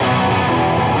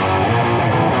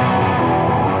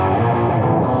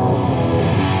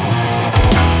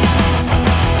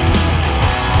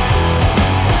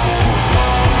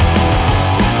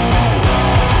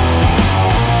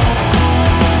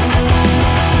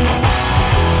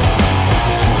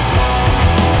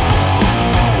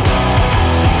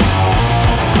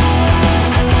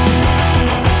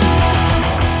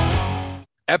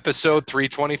episode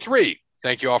 323.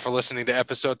 Thank you all for listening to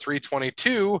episode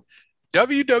 322,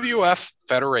 WWF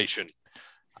Federation.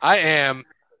 I am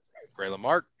Gray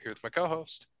Lamarck here with my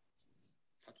co-host.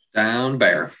 Down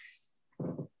Bear.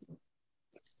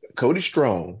 Cody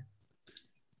Strong.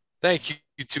 Thank you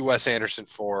to Wes Anderson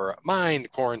for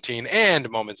Mind, Quarantine, and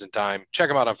Moments in Time.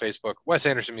 Check him out on Facebook, Wes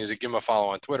Anderson Music. Give him a follow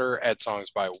on Twitter at Songs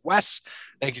by Wes.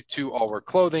 Thank you to All Wear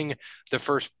Clothing, the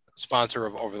first sponsor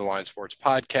of Over the Line Sports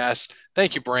Podcast.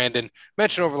 Thank you, Brandon.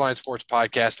 Mention Over the Line Sports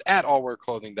Podcast at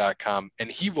allwearclothing.com, and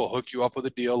he will hook you up with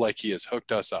a deal like he has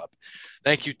hooked us up.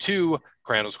 Thank you to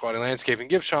Crandall's Quality Landscaping.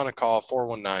 Give Sean a call,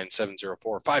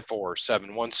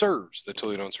 419-704-5471. Serves the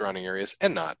Toledo and surrounding areas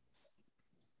and not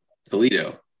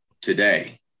Toledo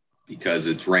today because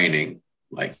it's raining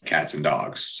like cats and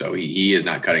dogs. So he is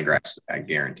not cutting grass. I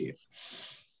guarantee it.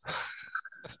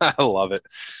 I love it.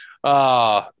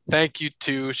 Thank you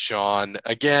to Sean.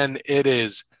 Again, it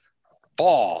is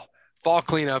fall. Fall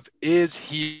cleanup is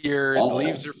here. The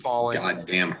leaves are falling.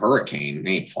 Goddamn hurricane. It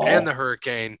ain't fall. And the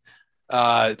hurricane.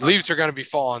 Leaves are going to be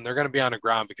falling. They're going to be on the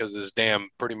ground because of this damn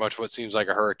pretty much what seems like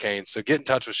a hurricane. So get in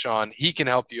touch with Sean. He can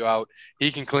help you out.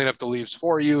 He can clean up the leaves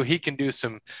for you. He can do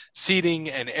some seeding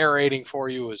and aerating for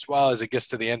you as well as it gets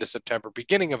to the end of September,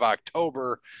 beginning of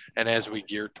October. And as we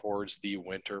gear towards the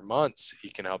winter months, he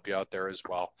can help you out there as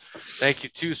well. Thank you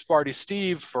to Sparty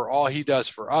Steve for all he does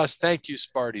for us. Thank you,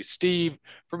 Sparty Steve,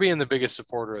 for being the biggest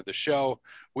supporter of the show.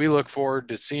 We look forward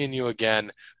to seeing you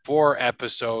again for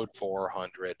episode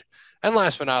 400. And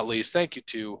last but not least, thank you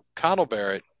to Connell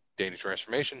Barrett,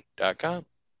 DatingTransformation.com.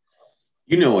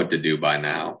 You know what to do by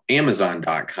now.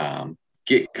 Amazon.com.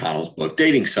 Get Connell's book.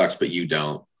 Dating Sucks, But You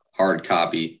Don't. Hard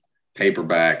copy,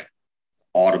 paperback,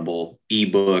 Audible,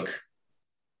 ebook,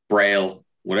 Braille,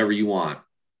 whatever you want.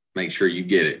 Make sure you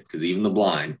get it because even the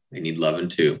blind, they need loving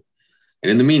too. And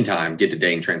in the meantime, get to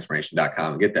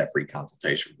datingtransformation.com and get that free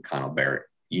consultation from Connell Barrett.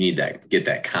 You need that, get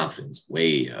that confidence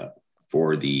way up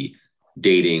for the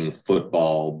dating,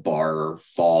 football, bar,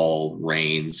 fall,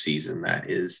 rain season that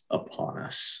is upon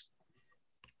us.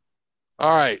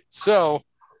 All right. So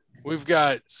we've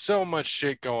got so much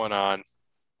shit going on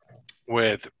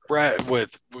with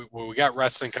we got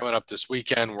wrestling coming up this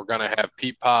weekend. We're going to have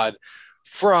Pete Pod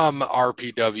from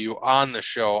RPW on the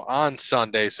show on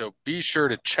Sunday. So be sure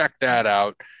to check that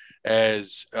out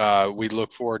as we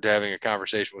look forward to having a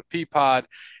conversation with Peapod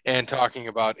and talking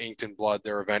about Inked in Blood,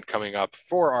 their event coming up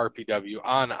for RPW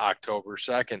on October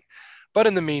 2nd. But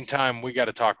in the meantime, we got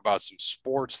to talk about some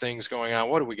sports things going on.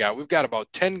 What do we got? We've got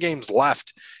about 10 games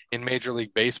left in Major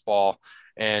League Baseball,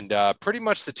 and pretty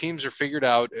much the teams are figured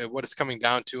out. What it's coming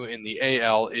down to in the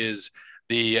AL is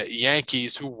the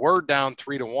Yankees, who were down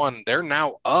 3-1, they're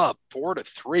now up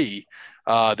 4-3.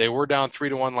 They were down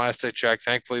 3-1 last I checked.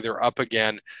 Thankfully, they're up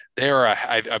again. They are,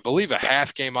 I believe, a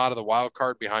half game out of the wild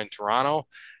card behind Toronto,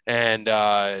 and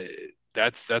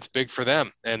that's big for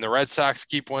them. And the Red Sox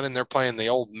keep winning. They're playing the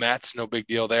old Mets. No big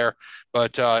deal there.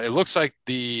 But it looks like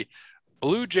the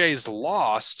Blue Jays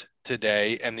lost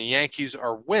today, and the Yankees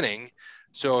are winning.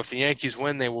 So if the Yankees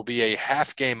win, they will be a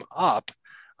half game up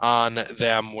on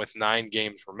them with 9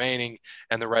 games remaining,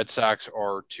 and the Red Sox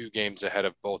are 2 games ahead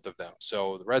of both of them.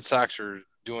 So the Red Sox are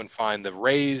doing fine. The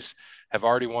Rays have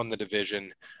already won the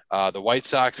division. The White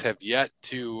Sox have yet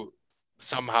to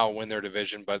somehow win their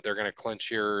division, but they're going to clinch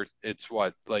here. It's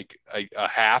like a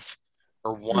half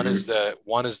or one is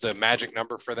the magic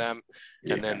number for them.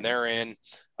 And then they're in.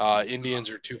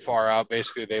 Indians are too far out.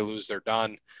 Basically, they lose, they're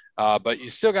done. But you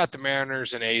still got the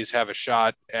Mariners and A's have a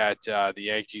shot at the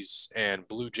Yankees and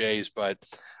Blue Jays, but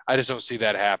I just don't see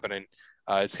that happening.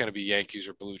 It's going to be Yankees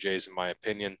or Blue Jays, in my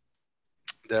opinion.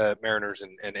 The Mariners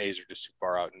and A's are just too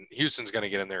far out, and Houston's going to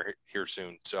get in there here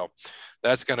soon. So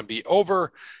that's going to be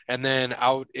over. And then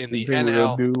out in the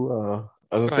NL.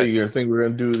 I was going to say, you think we're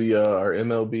going to do our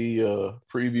MLB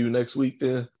preview next week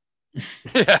then?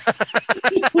 Yeah.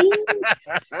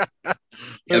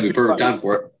 That'd be perfect time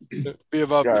for it. Be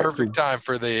about perfect time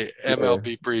for the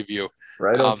MLB preview.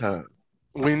 Right on time.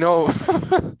 We know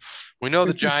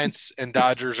the Giants and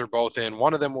Dodgers are both in.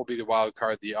 One of them will be the wild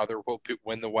card. The other will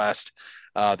win the West.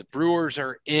 The Brewers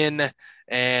are in,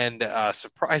 and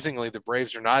surprisingly, the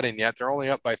Braves are not in yet. They're only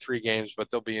up by 3 games, but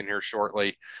they'll be in here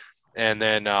shortly. And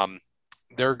then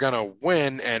they're going to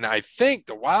win. And I think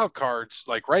the wild cards,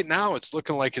 like right now, it's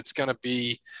looking like it's going to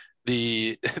be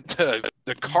the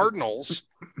Cardinals.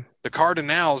 The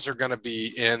Cardinals are going to be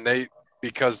in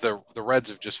because the Reds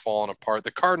have just fallen apart.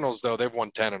 The Cardinals, though, they've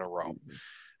won 10 in a row.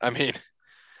 I mean,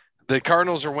 the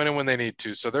Cardinals are winning when they need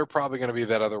to, so they're probably going to be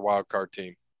that other wild card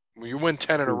team. When you win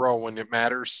 10 in a row when it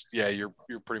matters, yeah, you're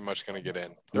pretty much going to get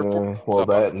in. Well,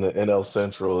 that and the NL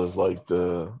Central is like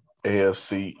the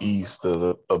AFC East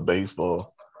of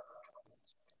baseball.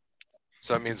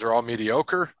 So that means they're all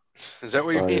mediocre? Is that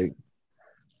what you mean?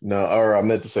 No, or I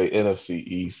meant to say NFC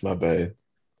East, my bad.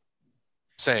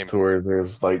 Same. To where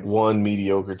there's like one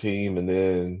mediocre team and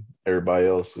then everybody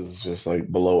else is just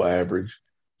like below average.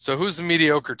 So who's the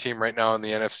mediocre team right now in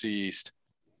the NFC East?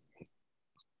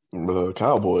 The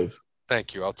Cowboys.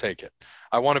 Thank you. I'll take it.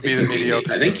 I want to be the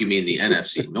mediocre. I think you mean the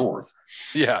NFC North.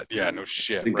 Yeah, no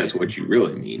shit. I think that's what you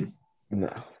really mean.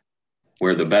 No.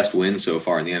 Where the best win so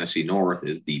far in the NFC North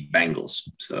is the Bengals.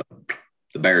 So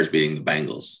the Bears beating the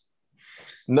Bengals.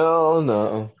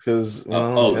 No, because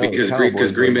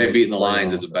because Green Bay beating the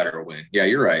Lions is a better win. Yeah,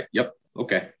 you're right. Yep.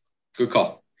 Okay. Good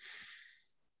call.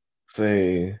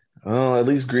 At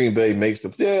least Green Bay makes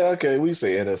the we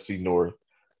say NFC North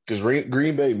because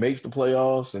Green Bay makes the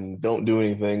playoffs and don't do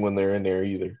anything when they're in there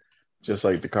either, just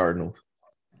like the Cardinals.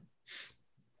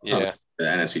 Yeah. The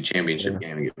NFC Championship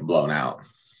game and get blown out.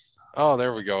 Oh,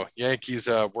 there we go. Yankees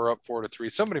were up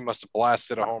 4-3. Somebody must have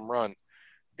blasted a home run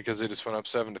because they just went up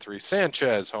 7-3.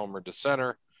 Sanchez homered to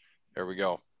center. There we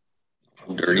go.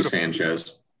 Dirty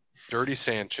Sanchez.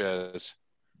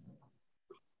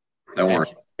 That weren't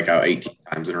like out 18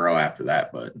 times in a row after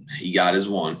that, but he got his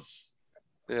one.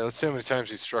 Yeah, let's see how many times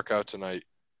he struck out tonight.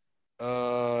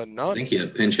 None. I think he had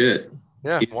a pinch hit.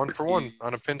 Yeah, 1-for-1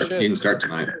 on a pinch hit. He didn't start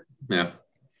tonight. Yeah.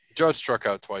 Judge struck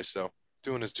out twice, though,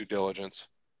 doing his due diligence.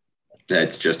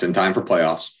 That's just in time for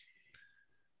playoffs.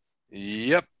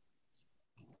 Yep.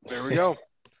 There we go.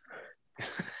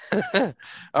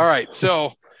 All right,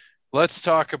 so let's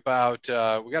talk about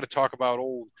we got to talk about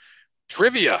old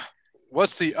trivia.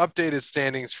 What's the updated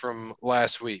standings from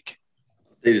last week?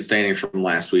 Updated standings from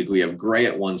last week. We have Gray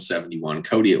at 171,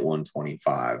 Cody at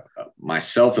 125,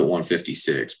 myself at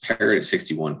 156, Parrot at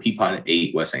 61, Peapod at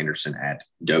 8, Wes Anderson at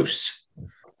dose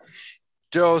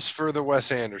for the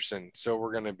Wes Anderson. So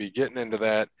we're going to be getting into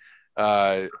that.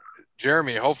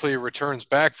 Jeremy, hopefully he returns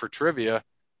back for trivia.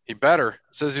 He better.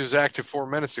 Says he was active 4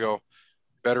 minutes ago.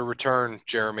 Better return,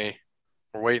 Jeremy.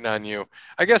 We're waiting on you.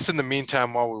 I guess in the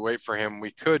meantime, while we wait for him,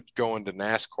 we could go into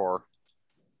NASCAR.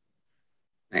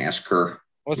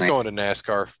 Let's go into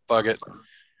NASCAR. Bug it.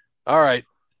 All right.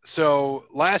 So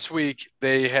last week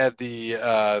they had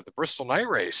the Bristol Night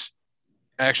Race,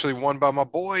 actually won by my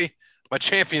boy, my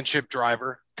championship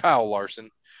driver, Kyle Larson.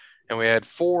 And we had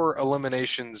 4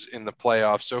 eliminations in the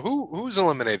playoffs. So who's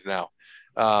eliminated now?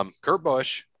 Kurt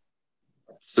Busch.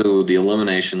 So the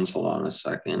eliminations, hold on a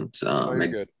second.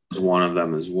 Good. One of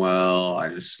them as well. I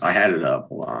had it up.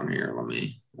 Hold on here.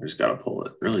 I just got to pull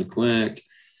it really quick.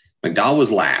 McDowell was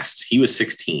last. He was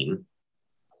 16.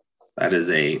 That is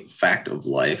a fact of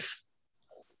life.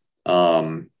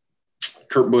 Kurt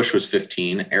Busch was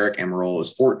 15. Eric Emerald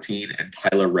was 14. And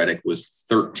Tyler Reddick was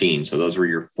 13. So those were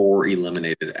your 4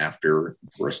 eliminated after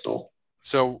Bristol.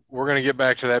 So we're going to get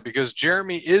back to that because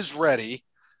Jeremy is ready.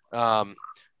 But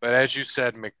as you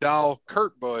said, McDowell,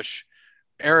 Kurt Busch,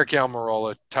 Eric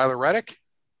Almirola, Tyler Reddick?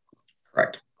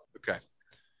 Correct. Okay.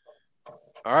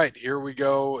 All right, here we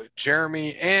go.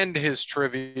 Jeremy and his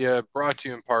trivia brought to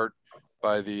you in part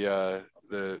by the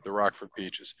Rockford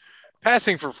Peaches.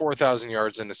 Passing for 4,000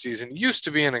 yards in a season used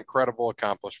to be an incredible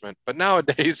accomplishment, but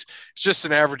nowadays it's just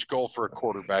an average goal for a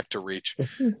quarterback to reach.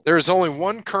 There is only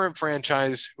one current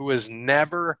franchise who has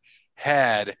never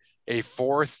had a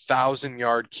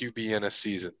 4,000-yard QB in a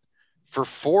season. For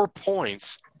 4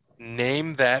 points,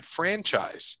 name that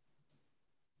franchise.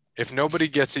 If nobody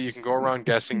gets it, you can go around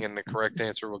guessing, and the correct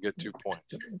answer will get 2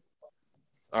 points.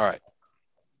 All right.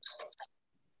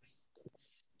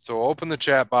 So we'll open the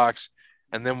chat box,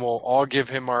 and then we'll all give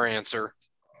him our answer.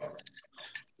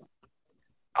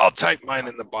 I'll type mine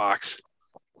in the box.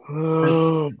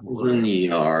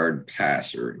 1,000-yard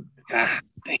passer. God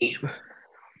damn.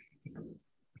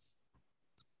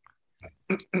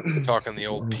 We're talking the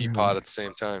old Peapod at the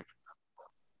same time.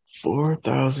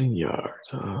 4,000 yards,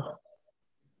 huh?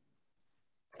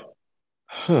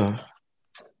 Huh.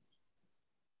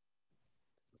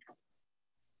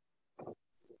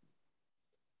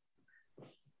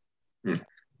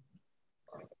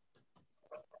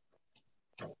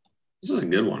 This is a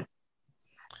good one.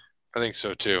 I think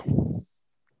so, too.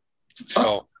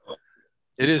 So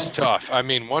it is tough. I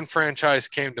mean, one franchise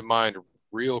came to mind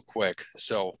real quick,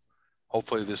 so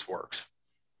hopefully this works.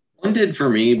 One did for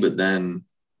me, but then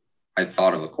I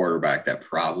thought of a quarterback that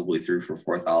probably threw for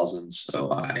 4,000,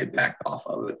 so I backed off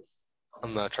of it.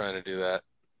 I'm not trying to do that.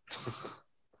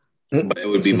 But it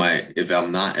would be if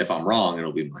I'm wrong,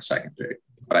 it'll be my second pick.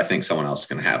 But I think someone else is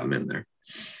going to have him in there.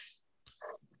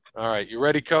 All right. You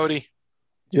ready, Cody?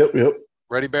 Yep.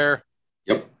 Ready, Bear?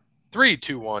 Yep. 3,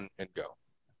 2, 1, and go.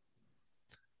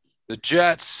 The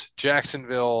Jets,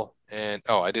 Jacksonville, and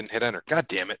I didn't hit enter. God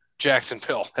damn it.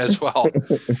 Jacksonville as well.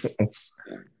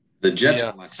 The Jets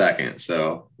are my second,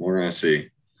 so we're going to see.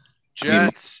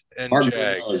 Jets and Mark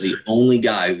Jags. Brunell is the only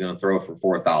guy who's going to throw for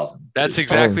 4,000. That's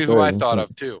exactly who I thought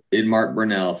of, too. Did Mark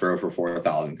Brunell throw for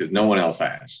 4,000? Because no one else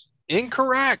has.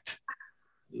 Incorrect.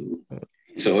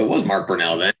 So it was Mark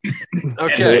Brunell then.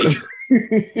 Okay.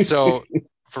 So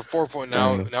for 4 points,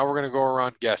 now we're going to go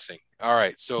around guessing. All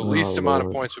right. So least amount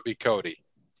of points would be Cody.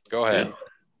 Go ahead.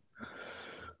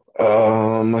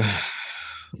 Yeah.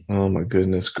 Oh my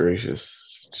goodness gracious.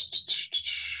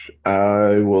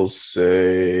 I will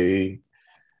say,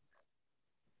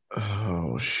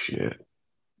 oh shit.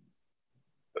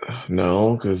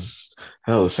 No, because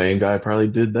hell, the same guy probably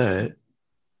did that.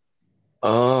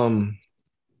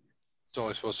 It's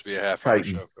only supposed to be a half-hour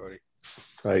show, Cody.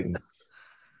 Titans. I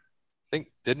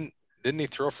think didn't he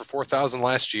throw for 4,000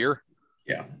 last year?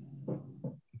 Yeah.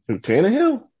 Who,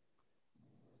 Tannehill?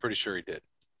 Pretty sure he did.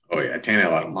 Oh yeah,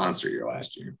 Tannehill had a monster year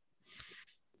last year.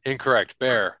 Incorrect,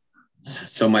 Bear.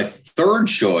 So my third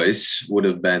choice would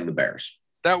have been the Bears.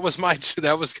 That was going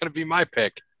to be my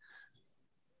pick.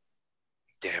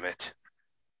 Damn it.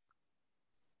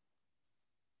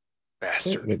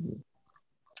 Bastard.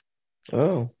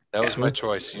 Oh. That was my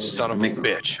choice, you son of a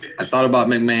bitch. I thought about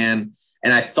McMahon,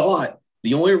 and I thought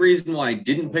the only reason why I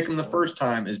didn't pick him the first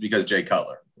time is because Jay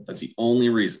Cutler. That's the only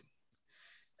reason.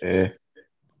 Yeah.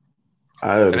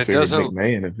 I would have figured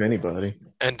McMahon, if anybody.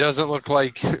 And doesn't look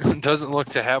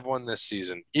to have one this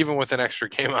season, even with an extra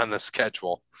game on the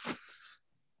schedule.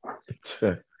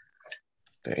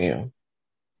 Damn.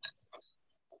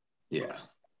 Yeah.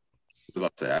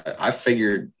 I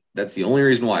figured that's the only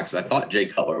reason why, because I thought Jay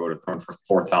Cutler would have come for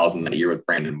 4,000 that year with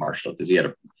Brandon Marshall, because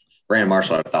Brandon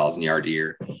Marshall had 1,000-yard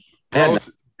year.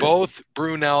 Both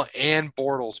Brunell and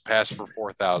Bortles passed for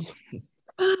 4,000.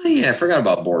 Yeah, I forgot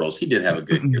about Bortles. He did have a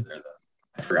good year there, though.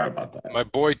 I forgot about that. My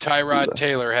boy Tyrod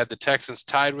Taylor had the Texans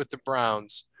tied with the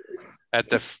Browns at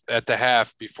the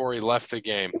half before he left the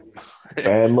game.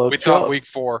 We thought week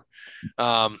 4,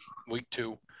 week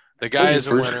 2. The guy is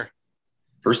a winner.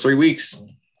 First 3 weeks.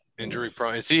 Injury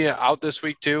prone. Is he out this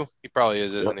week too? He probably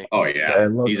is, isn't he? Oh yeah,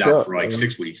 he's out for like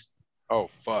 6 weeks. Oh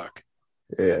fuck.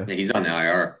 Yeah, he's on the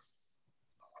IR.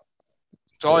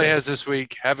 That's all he has this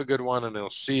week. Have a good one, and he'll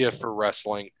see you for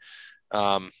wrestling.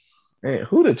 Man,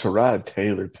 who did Tyrod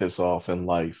Taylor piss off in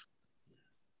life?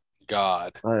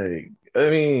 God. Like, I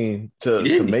mean, to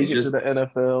make it to the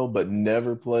NFL but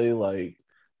never play, like,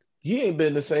 he ain't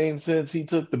been the same since he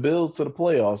took the Bills to the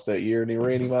playoffs that year and he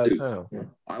ran him out of town.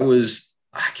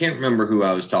 I can't remember who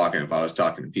I was talking, if I was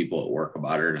talking to people at work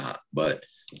about it or not, but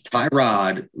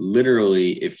Tyrod,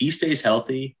 literally, if he stays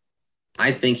healthy,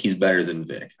 I think he's better than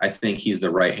Vic. I think he's the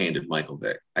right-handed Michael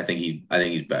Vick. I think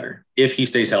he's better if he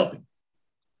stays healthy.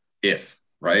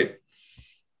 Right?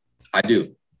 I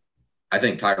do. I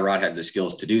think Tyrod had the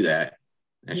skills to do that.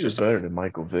 He's just better than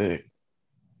Michael Vick.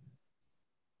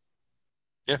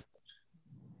 Yeah.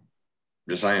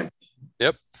 Just saying.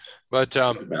 Yep. But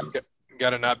got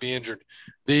to not be injured.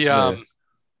 Let's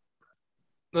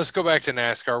go back to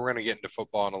NASCAR. We're going to get into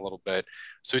football in a little bit.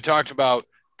 So we talked about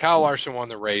Kyle Larson won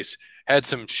the race, had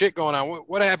some shit going on.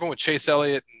 What happened with Chase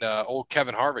Elliott and old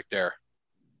Kevin Harvick there?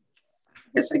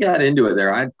 I guess I got into it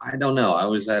there. I don't know. I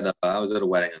was at a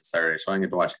wedding on Saturday, so I didn't get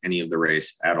to watch any of the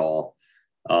race at all.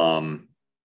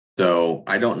 So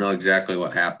I don't know exactly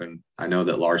what happened. I know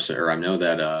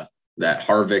that that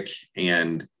Harvick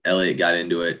and Elliott got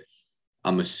into it.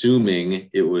 I'm assuming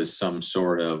it was some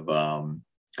sort of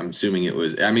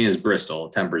it's Bristol.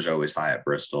 Tempers are always high at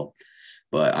Bristol.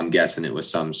 But I'm guessing it was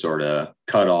some sort of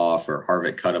cut off, or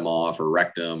Harvick cut him off or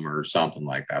wrecked him or something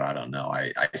like that. I don't know.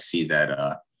 I see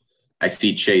that I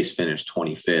see Chase finish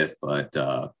 25th, but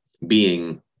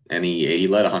he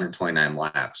led 129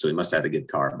 laps, so he must have had a good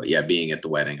car. But yeah, being at the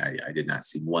wedding, I did not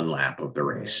see one lap of the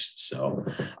race. So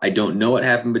I don't know what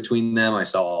happened between them. I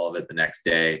saw all of it the next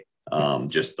day,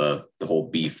 just the whole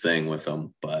beef thing with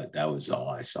them, but that was all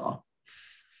I saw.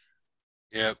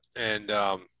 Yeah, and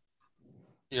I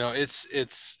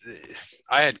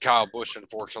had Kyle Busch,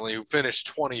 unfortunately, who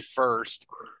finished 21st,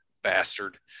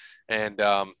 bastard. And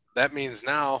that means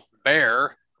now,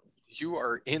 Bear, you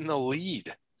are in the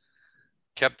lead.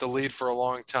 Kept the lead for a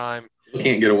long time. You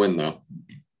can't get a win, though.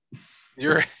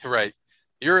 You're right.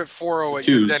 You're at 408.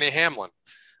 You're Denny Hamlin.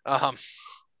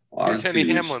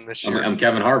 Denny Hamlin this year. I'm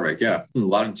Kevin Harvick, yeah. A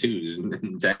lot of twos.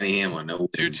 Denny Hamlin. No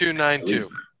 2292.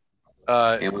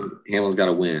 Hamlin's got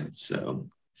to win, so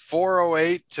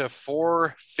 408 to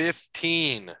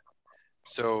 415.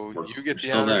 So you get the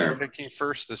still honors there. of picking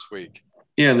first this week.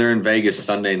 Yeah, and they're in Vegas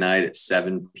Sunday night at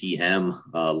 7 p.m.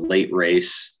 Late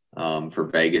race for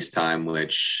Vegas time,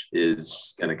 which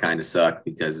is going to kind of suck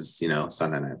because it's,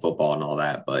 Sunday night football and all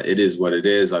that. But it is what it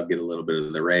is. I'll get a little bit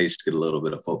of the race, get a little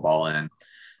bit of football in.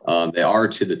 They are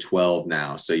to the 12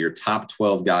 now. So your top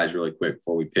 12 guys really quick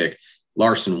before we pick.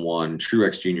 Larson 1,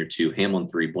 Truex Jr. 2, Hamlin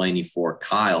 3, Blaney 4,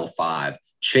 Kyle 5,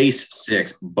 Chase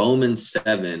 6, Bowman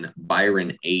 7,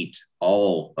 Byron 8.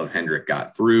 All of Hendrick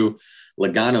got through.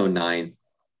 Logano 9th.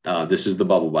 This is the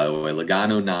bubble, by the way.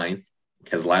 Logano 9th,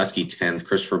 Keselowski 10th,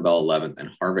 Christopher Bell 11th,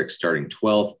 and Harvick starting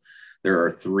 12th. There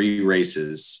are 3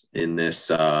 races in this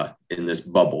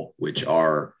bubble, which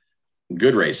are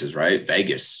good races, right?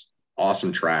 Vegas,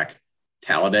 awesome track.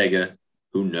 Talladega,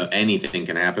 anything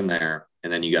can happen there.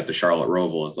 And then you got the Charlotte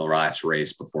Roval as the last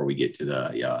race before we get to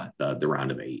the round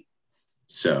of 8.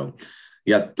 So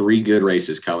you got 3 good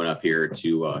races coming up here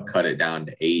to cut it down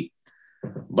to 8.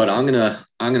 But I'm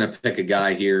gonna pick a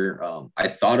guy here. I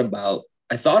thought about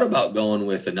going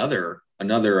with another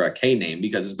K name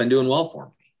because it's been doing well for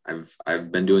me.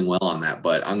 I've been doing well on that,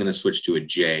 but I'm gonna switch to a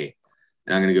J,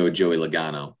 and I'm gonna go with Joey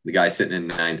Logano. The guy sitting in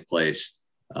 9th place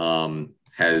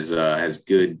has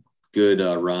good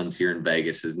runs here in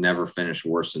Vegas. Has never finished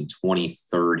worse than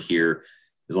 23rd here.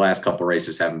 His last couple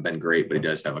races haven't been great, but he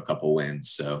does have a couple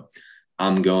wins. So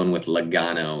I'm going with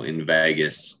Logano in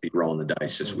Vegas. Be rolling the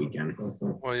dice this weekend.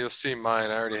 Well, you'll see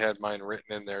mine. I already had mine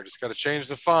written in there. Just got to change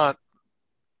the font.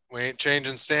 We ain't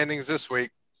changing standings this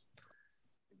week.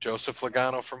 Joseph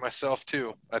Logano for myself,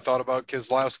 too. I thought about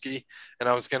Keselowski, and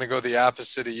I was going to go the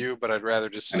opposite of you, but I'd rather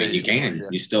just stay. You can.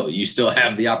 You still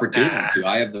have the opportunity to.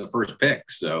 I have the first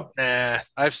pick, so. Nah,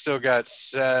 I've still got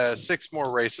 6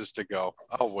 more races to go.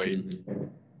 I'll wait. Mm-hmm.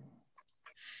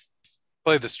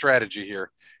 Play the strategy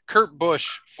here. Kurt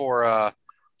Busch for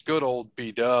good old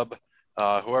B-Dub.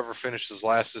 Whoever finishes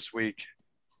last this week,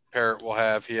 Parrott will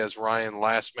have. He has Ryan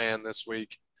Last Man this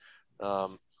week,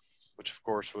 which of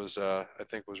course was I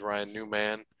think was Ryan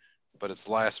Newman, but it's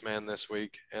Last Man this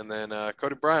week. And then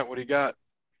Cody Bryant, what do you got?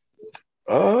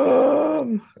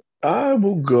 I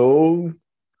will go.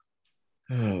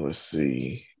 Let's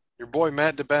see. Your boy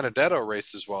Matt DiBenedetto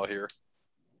races well here.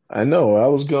 I know.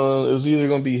 It was either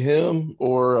going to be him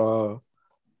or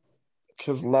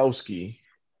Keselowski.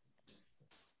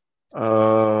 But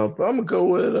I'm gonna go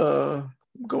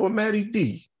with Matty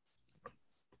D.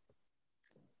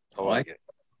 I like it.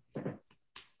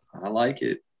 I like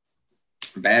it.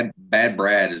 Bad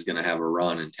Brad is gonna have a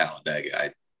run in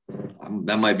Talladega.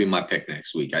 That might be my pick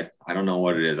next week. I don't know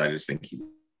what it is. I just think he's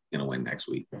gonna win next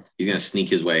week. He's gonna sneak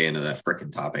his way into that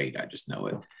freaking top 8. I just know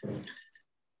it.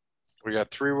 We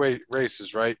got 3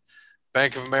 races, right?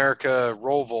 Bank of America,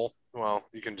 Roval. Well,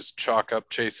 you can just chalk up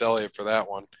Chase Elliott for that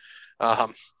one.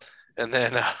 And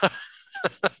then I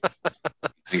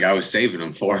think I was saving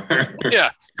him for her. Yeah,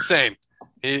 same.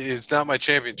 He's not my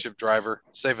championship driver.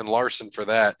 Saving Larson for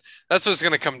that. That's what it's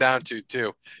going to come down to,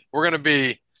 too. It's going to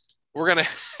be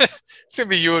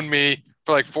you and me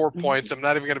for like 4 points. I'm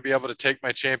not even going to be able to take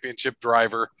my championship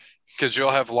driver because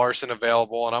you'll have Larson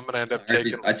available, and I'm going to end up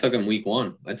taking. I took him week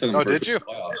 1. I took him. Oh, did you?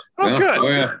 Playoffs. Oh, yeah. good. Oh,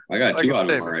 yeah. I got 2 out of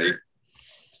them already. It.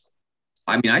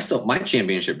 I mean, my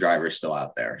championship driver is still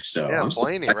out there. So yeah,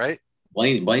 Blaney, right?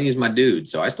 Blaney's my dude.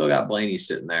 So I still got Blaney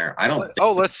sitting there. I don't.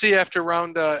 Let's see after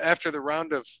the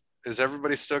round of. Is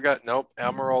everybody still got? Nope.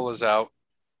 Almirola's out.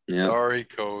 Yep. Sorry,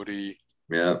 Cody.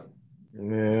 Yep.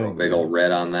 Yeah. Big old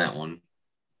red on that one.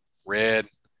 Red.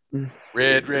 But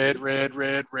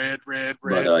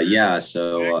yeah,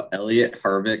 so Elliott,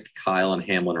 Harvick, Kyle, and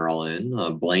Hamlin are all in.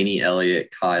 Blaney,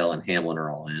 Elliott, Kyle, and Hamlin are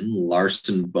all in.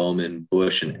 Larson, Bowman,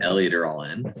 Busch, and Elliott are all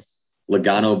in.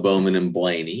 Logano, Bowman, and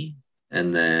Blaney.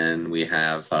 And then we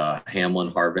have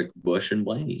Hamlin, Harvick, Busch, and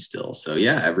Blaney still. So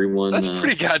yeah, everyone. That's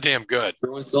pretty goddamn good.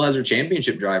 Everyone still has their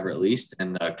championship driver at least,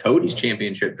 and Cody's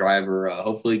championship driver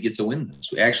hopefully gets a win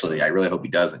this week. Actually, I really hope he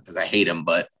doesn't because I hate him,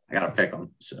 but I gotta pick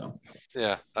him. So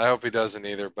yeah, I hope he doesn't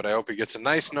either, but I hope he gets a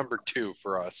nice number 2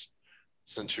 for us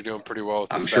since you're doing pretty well.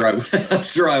 With I'm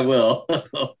sure I will.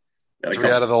 3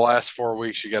 out of the last 4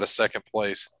 weeks, you got a second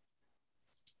place.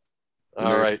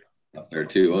 All right. Up there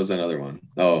too. What was that other one?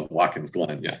 Oh, Watkins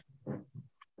Glen. Yeah.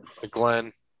 The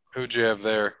Glen. Who'd you have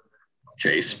there?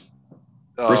 Chase.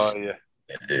 Oh, yeah.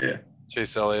 Yeah.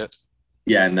 Chase Elliott.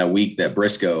 Yeah, and the week that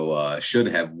Briscoe should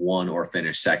have won or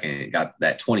finished second, it got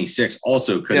that 26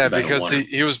 also could have been because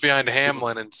he was behind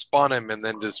Hamlin and spun him and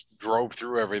then just drove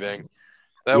through everything.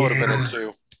 That would have been a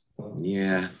 2.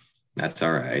 Yeah, that's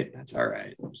all right.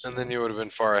 And then you would have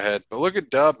been far ahead. But look at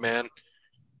Dub, man.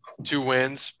 2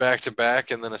 wins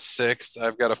back-to-back and then a 6th.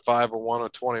 I've got a 5, a 1, a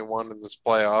 21 in this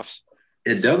playoffs.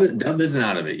 Yeah, Dub isn't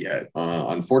out of it yet.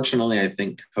 Unfortunately, I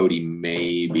think Cody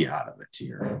may be out of it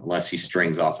here unless he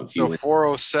strings off a few So wins.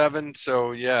 407.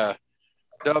 So yeah,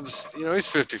 Dub's, he's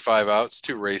 55 out. It's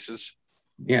 2 races.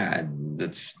 Yeah,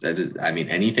 I mean,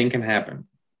 anything can happen.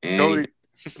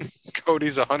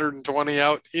 Cody's 120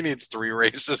 out. He needs 3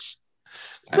 races.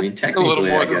 I mean, A technically, little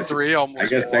more I than guess, 3, almost. I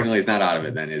guess 4. technically he's not out of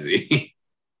it then, is he?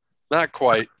 Not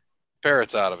quite.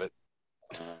 Parrot's out of it.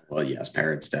 Well, yes,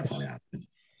 Parrot's definitely out of it.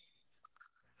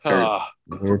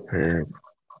 Poor Parrot.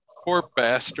 Poor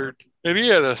bastard. And he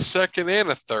had a second and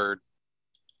a third.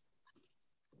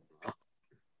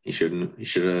 He should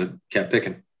have kept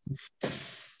picking.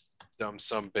 Dumb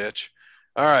some bitch.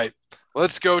 All right.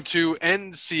 Let's go to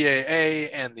NCAA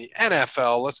and the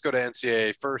NFL. Let's go to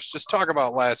NCAA first. Just talk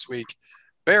about last week.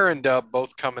 Bear and Dub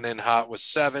both coming in hot with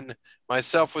 7,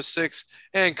 myself with 6,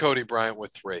 and Cody Bryant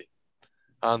with 3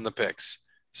 on the picks.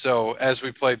 So as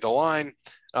we played the line,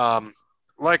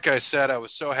 like I said, I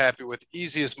was so happy with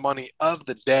easiest money of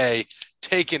the day,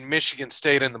 taking Michigan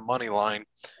State in the money line.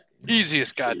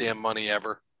 Easiest goddamn money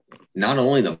ever. Not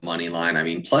only the money line, I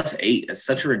mean, +8 is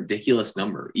such a ridiculous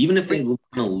number. Even if they were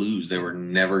going to lose, they were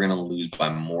never going to lose by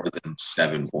more than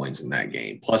 7 points in that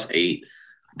game. +8,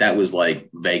 that was like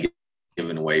Vegas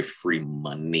giving away free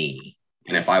money.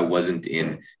 And if I wasn't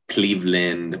in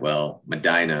Cleveland, well,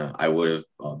 Medina, I would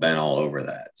have been all over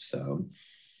that. So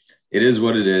it is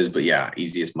what it is. But yeah,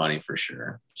 easiest money for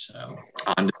sure. So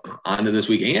on to this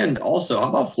week. And also, how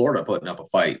about Florida putting up a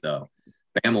fight, though?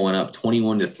 Bama went up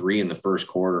 21-3 in the first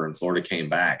quarter, and Florida came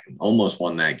back and almost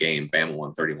won that game. Bama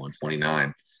won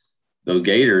 31-29. Those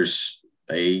Gators,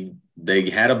 they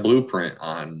had a blueprint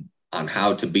on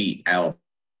how to beat Alabama.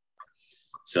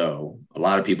 So a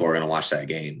lot of people are going to watch that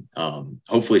game.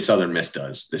 Hopefully Southern Miss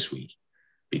does this week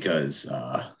because,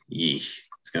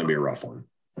 it's going to be a rough one.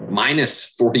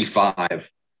 -45.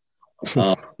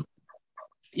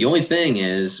 The only thing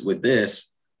is with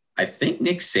this, I think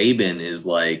Nick Saban is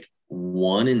like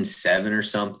 1-7 or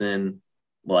something,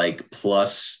 like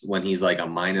plus when he's like a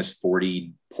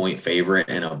 -40 point favorite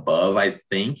and above. I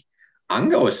think I'm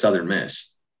going to go with Southern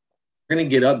Miss. They're going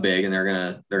to get up big and they're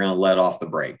going to let off the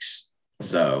brakes.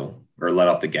 So, or let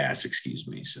off the gas, excuse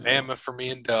me. So, Bama for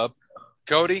me and Dub.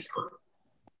 Cody?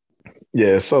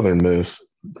 Yeah, Southern Miss.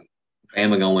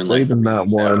 Bama gonna win. Saban's not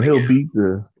one. He'll beat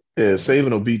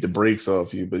Saban will beat the brakes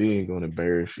off you, but he ain't gonna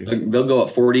embarrass you. They'll go up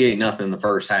 48-0 in the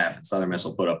first half, and Southern Miss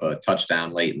will put up a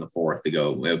touchdown late in the fourth to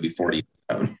go. It'll be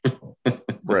 47.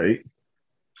 Right.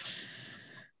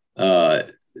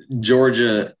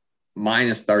 Georgia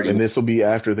 -30. And this will be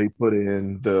after they put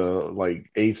in the like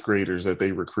 8th graders that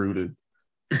they recruited.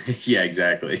 Yeah,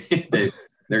 exactly.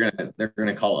 They're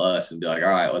gonna call us and be like, all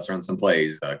right, let's run some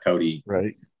plays. Cody,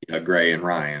 right? Gray and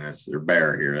Ryan. That's their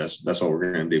bear here. That's what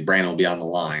we're gonna do. Brandon will be on the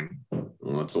line.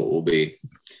 Well, that's what we'll be.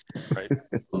 Right.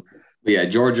 But yeah,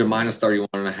 Georgia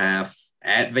 -31.5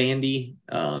 at Vandy.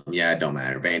 Yeah, it don't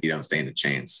matter. Vandy don't stand a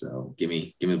chance. So give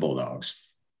me the Bulldogs.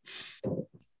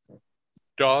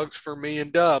 Dogs for me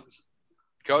and Dub.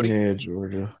 Cody? Yeah,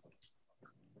 Georgia.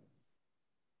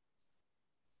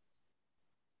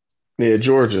 Yeah,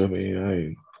 Georgia. I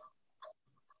mean,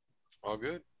 All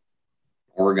good.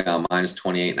 Oregon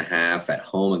 -28.5 at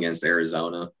home against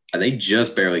Arizona. They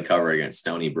just barely covered against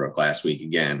Stony Brook last week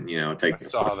again. I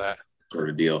saw that sort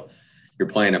of deal. You're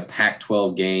playing a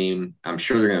Pac-12 game. I'm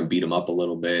sure they're going to beat them up a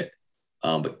little bit.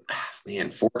 But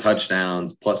man, 4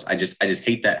 touchdowns plus. I just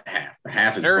hate that half. The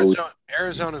half is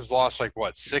Arizona's lost like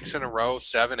what 6 in a row,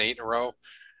 7, 8 in a row,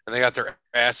 and they got their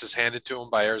asses handed to them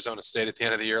by Arizona State at the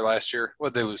end of the year last year.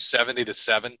 What did they lose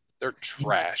 70-7? They're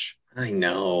trash. I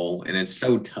know, and it's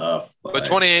so tough. But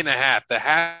 28.5, the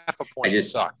half a point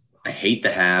sucks. I hate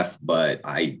the half, but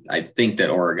I think that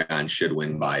Oregon should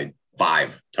win by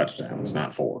 5 touchdowns,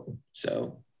 not 4.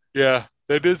 So yeah,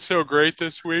 they did so great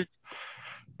this week.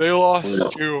 They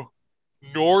lost to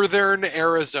Northern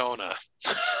Arizona.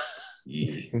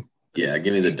 Yeah,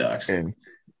 give me the Ducks. And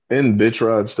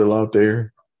Bitrod's still out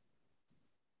there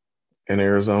in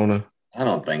Arizona. I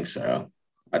don't think so.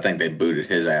 I think they booted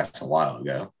his ass a while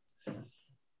ago.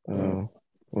 Oh,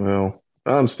 well,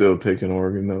 I'm still picking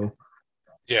Oregon though.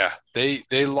 Yeah,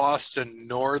 they lost to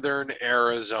Northern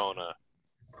Arizona,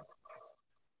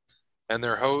 and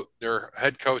their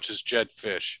head coach is Jed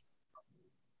Fish.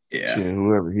 Yeah,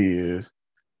 whoever he is,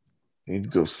 need to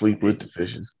go sleep with the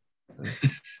fishes.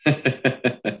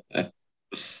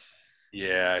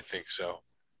 Yeah, I think so.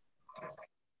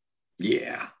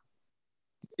 Yeah.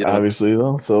 Obviously,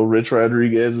 though. So Rich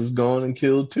Rodriguez is gone and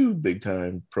killed 2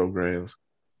 big-time programs.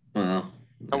 Well,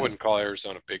 I wouldn't call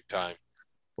Arizona big time.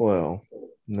 Well,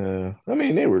 no. I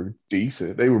mean, they were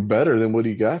decent. They were better than what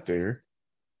he got there.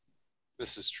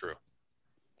 This is true.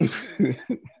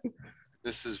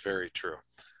 This is very true.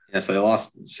 Yeah, so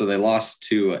they lost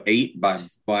to 8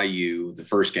 by you the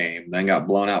first game, then got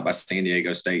blown out by San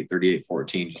Diego State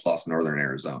 38-14, just lost Northern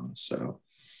Arizona. So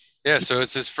Yeah, so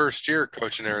it's his first year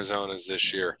coaching Arizona's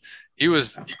this year. He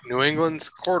was New England's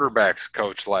quarterbacks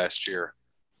coach last year.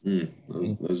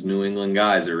 those New England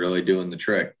guys are really doing the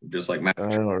trick, just like Matt. I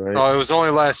know, right? Oh, it was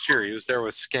only last year. He was there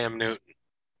with Scam Newton.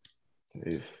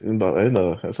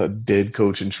 That's a dead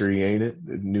coaching tree, ain't it?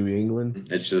 In New England.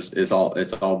 It's all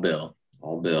Bill.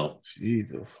 All Bill.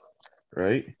 Jesus.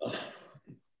 Right?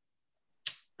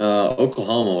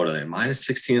 Oklahoma, what are they? Minus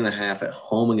 16.5 at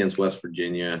home against West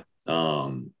Virginia.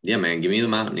 Yeah, man, give me the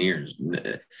Mountaineers.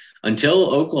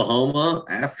 Until Oklahoma,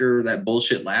 after that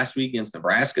bullshit last week against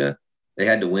Nebraska, they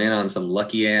had to win on some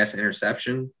lucky ass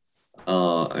interception.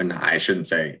 And I shouldn't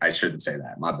say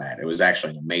that. My bad. It was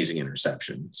actually an amazing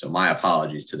interception. So my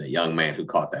apologies to the young man who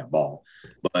caught that ball.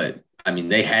 But I mean,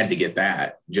 they had to get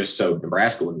that just so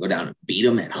Nebraska wouldn't go down and beat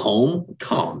them at home.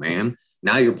 Come on, man.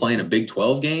 Now you're playing a Big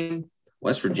 12 game.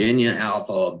 West Virginia,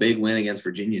 Alpha, a big win against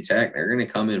Virginia Tech. They're going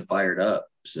to come in fired up.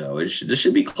 So this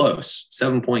should be close.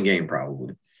 7-point game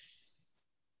probably.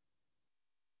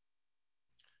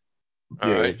 Yeah,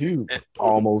 All right. if you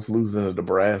almost losing to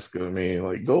Nebraska, I mean,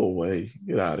 like, go away.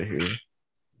 Get out of here.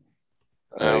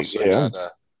 I also got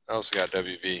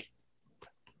WV.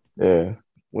 Yeah.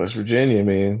 West Virginia,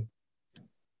 man.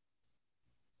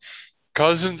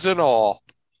 Cousins and all.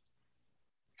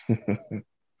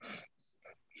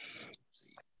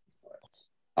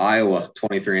 Iowa,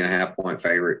 23.5-point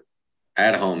favorite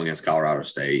at home against Colorado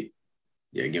State.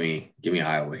 Yeah, give me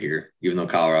Iowa here, even though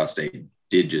Colorado State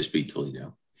did just beat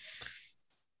Toledo.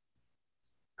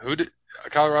 Who did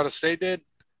Colorado State did?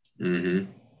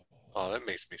 Mm-hmm. Oh, that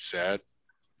makes me sad.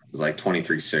 It was like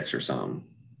 23-6 or something.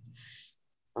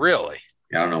 Really?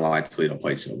 Yeah, I don't know why Toledo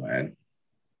played so bad. I'm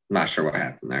not sure what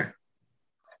happened there.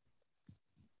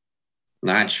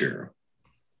 Not sure.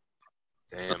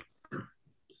 Damn.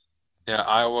 Yeah,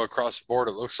 Iowa across the board,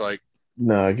 it looks like.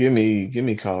 Nah, give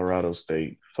me Colorado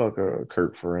State. Fuck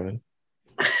Kurt Ferentz.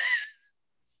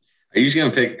 Are you just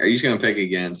gonna pick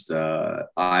against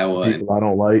Iowa? People I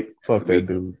don't like. Fuck that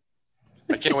dude.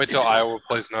 I can't wait till Iowa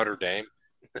plays Notre Dame.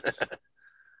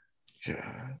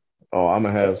 Yeah. Oh, I'm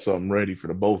gonna have something ready for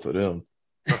the both of them.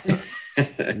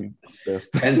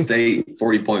 Penn State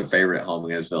 40-point favorite at home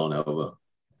against Villanova.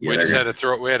 Yeah, we had to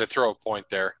throw a point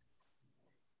there.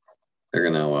 They're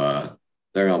gonna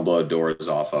blow doors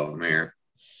off of them here.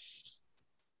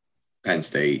 Penn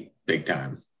State, big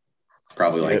time.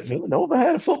 Probably like Villanova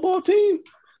had a football team.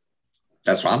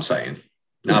 That's what I'm saying.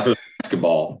 Now if it was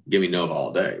basketball, give me Nova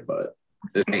all day, but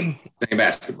this ain't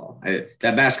basketball.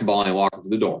 That basketball ain't walking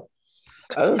through the door.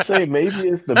 I would say maybe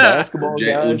it's the basketball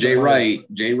guys. Jay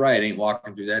Wright ain't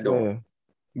walking through that door. Yeah.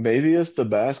 Maybe it's the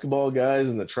basketball guys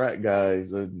and the track guys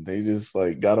that they just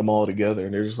like got them all together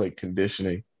and they're just like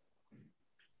conditioning.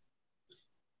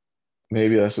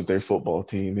 Maybe that's what their football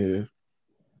team is.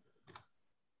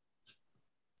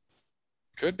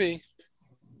 Could be.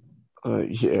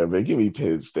 Yeah, man, give me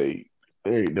Penn State.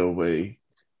 There ain't no way.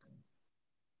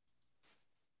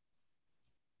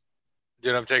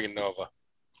 Dude, I'm taking Nova.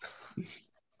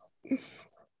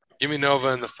 Give me Nova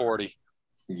in the 40.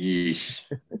 Yeesh.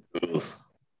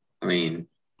 I mean,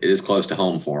 it is close to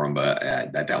home for them, but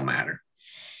that don't matter.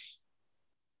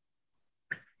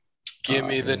 Give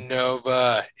me the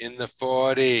Nova in the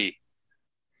 40.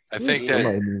 I think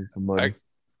somebody needs some money.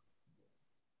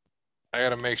 I got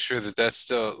to make sure that's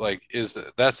still like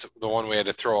that's the one we had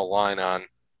to throw a line on.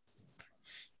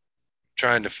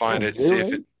 Trying to find it, see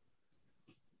if it.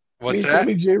 What's that?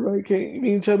 You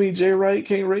mean tell me Jay Wright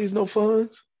can't raise no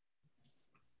funds?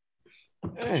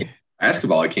 Hey.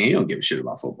 Basketball, he don't give a shit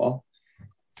about football.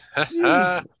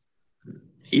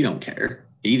 He don't care.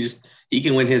 He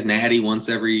can win his natty once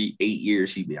every 8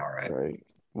 years. He'd be all right. Right.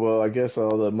 Well, I guess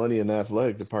all the money in the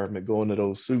athletic department going to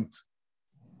those suits.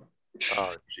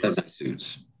 Oh, those nice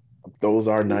suits. Those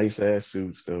are nice ass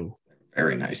suits, though.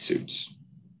 Very nice suits.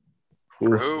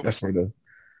 For who? That's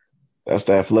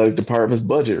the athletic department's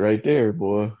budget right there,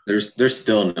 boy. There's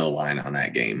still no line on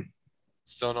that game.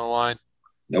 Still no line?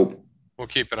 Nope. We'll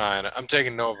keep an eye on it. I'm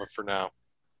taking Nova for now.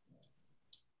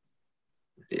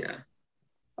 Yeah.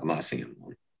 I'm not seeing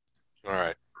one. All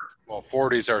right. Well,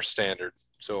 40's our standard,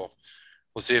 so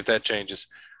we'll see if that changes.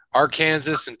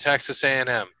 Arkansas and Texas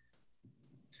A&M.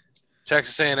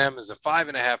 Texas A&M is a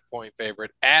 5.5-point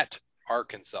favorite at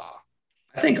Arkansas.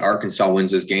 I think Arkansas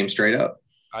wins this game straight up.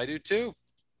 I do too.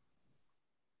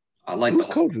 I like Who's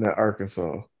coaching at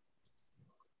Arkansas?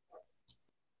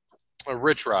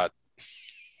 Rich Rod.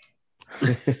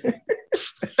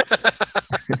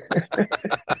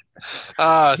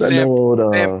 I Sam, know old,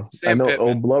 Sam, I Sam know Pittman.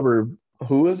 old Blubber.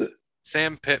 Who is it?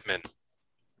 Sam Pittman.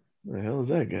 The hell is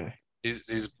that guy?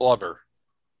 He's blubber.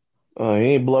 He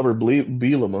ain't Blubber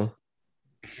Bielema.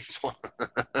 Fuck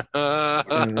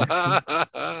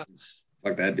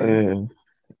that dude.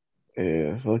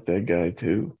 Yeah, fuck that guy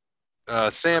too.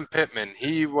 Sam Pittman.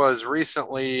 He was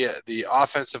recently the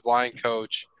offensive line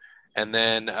coach, and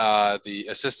then the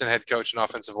assistant head coach and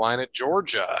offensive line at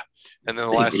Georgia. And then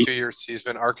the last 2 years, he's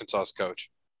been Arkansas's coach.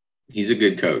 He's a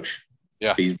good coach.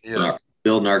 Yeah, he's he is.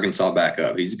 building Arkansas back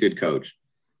up. He's a good coach.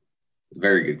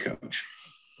 Very good coach.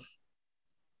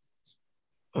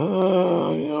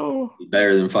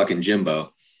 Better than fucking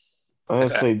Jimbo.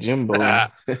 I'd say Jimbo.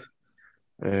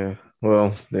 Yeah.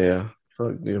 Well, yeah.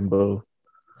 Fuck Jimbo.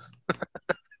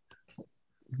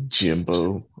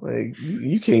 Jimbo. Like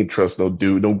you can't trust no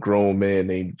dude, no grown man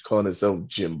named calling himself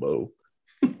Jimbo.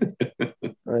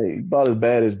 Like about as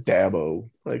bad as Dabo.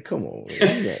 Like, come on.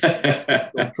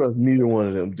 Don't trust neither one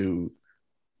of them, dude.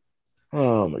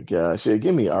 Oh my gosh. Yeah,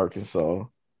 give me Arkansas.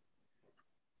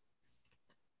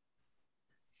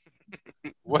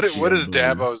 What is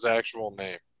Dabo's actual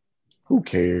name? Who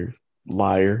cares?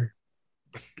 Liar.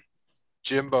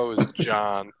 Jimbo is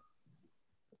John.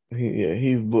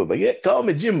 He's like, yeah, call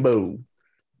me Jimbo.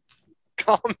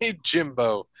 Call me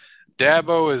Jimbo.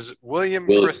 Dabo is William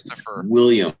Christopher.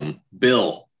 Bill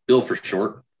for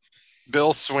short.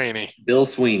 Bill Sweeney. Bill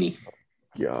Sweeney.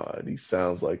 God, he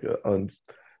sounds like an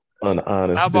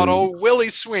unhonest. How about dude. old Willie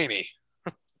Sweeney?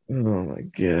 Oh my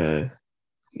god.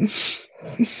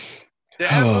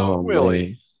 Dabo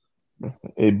Willie. Man.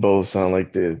 They both sound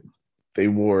like they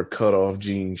wore cut-off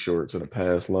jean shorts in a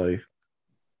past life.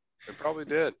 They probably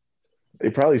did. They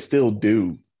probably still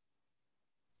do.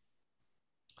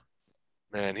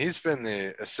 Man, he's been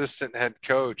the assistant head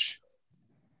coach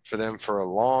for them for a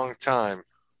long time.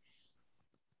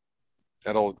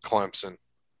 That old Clemson.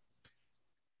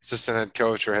 Assistant head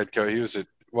coach or head coach. He was at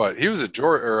what? He was at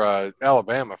Georgia or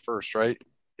Alabama first, right?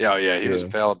 Yeah, he was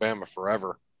with Alabama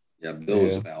forever. Yeah, Bill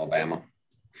was with Alabama.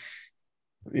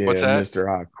 Yeah, what's that? Mr.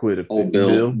 I quit.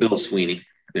 Bill Sweeney.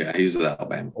 Yeah, he was with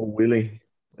Alabama. Oh, Willie.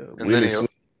 And then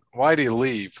why'd he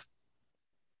leave?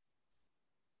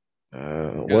 He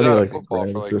was wasn't out he of football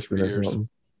for like 3 years.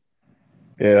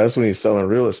 Yeah, that's when he's selling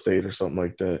real estate or something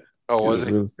like that. Oh, was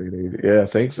he? Real estate agent. Yeah, I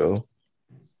think so.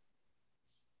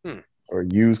 Or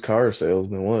used car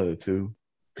salesman, one of the two.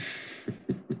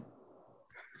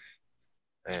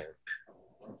 Man.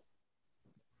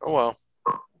 Oh, well.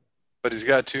 But he's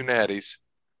got 2 natties.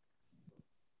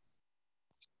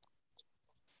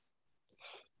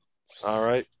 All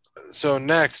right. So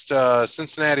next,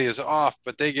 Cincinnati is off,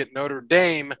 but they get Notre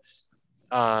Dame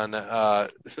on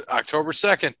October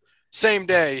 2nd. Same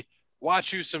day.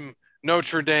 Watch you some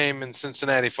Notre Dame and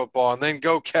Cincinnati football, and then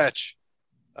go catch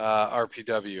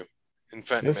RPW in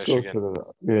Fenton, Michigan.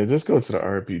 Just go to the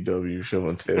RPW show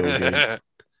and tailgate.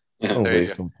 Don't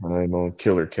waste some time on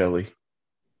Killer Kelly.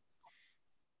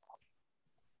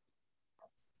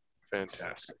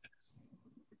 Fantastic.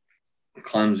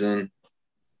 Clemson,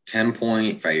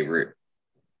 10-point favorite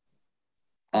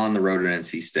on the road at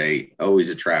NC State. Always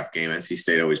a trap game. NC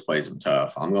State always plays them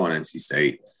tough. I'm going NC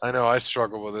State. I know. I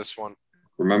struggle with this one.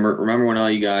 Remember when all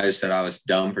you guys said I was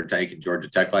dumb for taking Georgia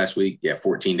Tech last week? Yeah,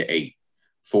 14-8.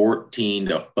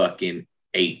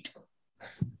 14-8.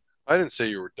 I didn't say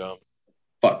you were dumb.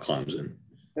 Fuck Clemson.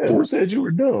 Yeah, who said you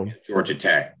were dumb? Georgia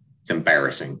Tech. It's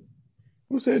embarrassing.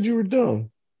 Who said you were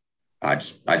dumb? I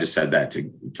just said that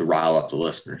to rile up the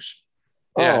listeners.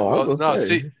 Yeah,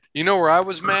 see, you know where I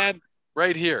was mad?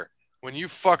 Right here. When you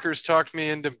fuckers talked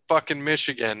me into fucking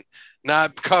Michigan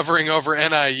not covering over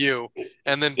NIU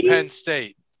and then Penn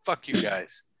State. Fuck you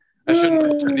guys. I shouldn't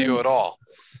listen to you at all.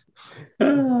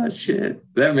 Oh, shit.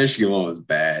 That Michigan one was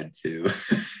bad, too.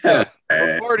 Yeah,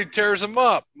 Lombardi tears them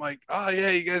up. I'm like, oh, yeah,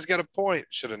 you guys got a point.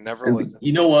 Should have never listened.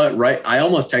 You know what? Right. I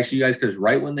almost texted you guys because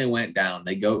right when they went down,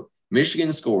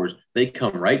 Michigan scores. They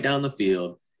come right down the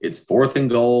field. It's 4th and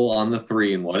goal on the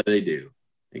 3. And what do?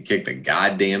 They kick the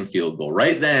goddamn field goal.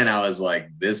 Right then, I was like,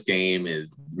 this game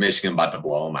is Michigan about to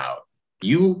blow them out.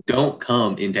 You don't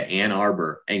come into Ann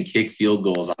Arbor and kick field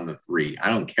goals on the 3. I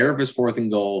don't care if it's 4th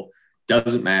and goal.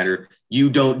 Doesn't matter. You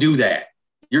don't do that.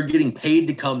 You're getting paid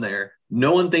to come there.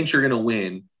 No one thinks you're going to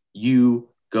win. You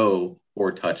go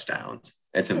for touchdowns.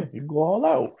 You go all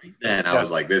out. And I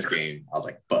was like, this game, I was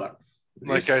like, fuck.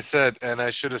 Like I said, and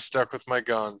I should have stuck with my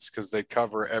guns because they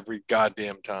cover every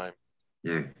goddamn time.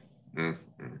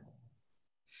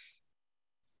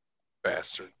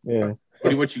 Bastard. Yeah.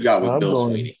 What you got with Bill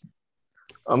Sweeney?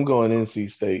 I'm going NC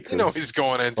State You know because he's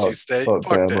going NC State. fuck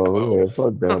Fuck Dabo. Dabo. Yeah,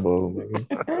 fuck Dabo,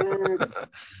 man.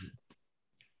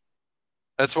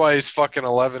 That's why he's fucking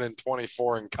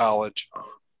 11-24 in college.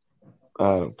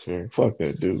 I don't care. Fuck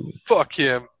that dude. Fuck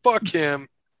him. Fuck him.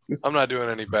 I'm not doing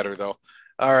any better though.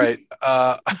 All right.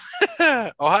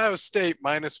 Ohio State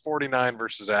minus 49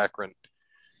 versus Akron.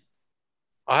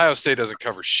 Ohio State doesn't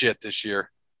cover shit this year.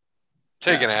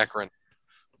 Taking Akron.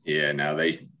 Yeah, no,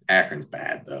 Akron's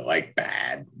bad though. Like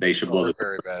bad. They should blow the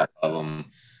very bad of them.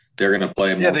 They're gonna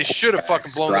play more. Yeah, they should have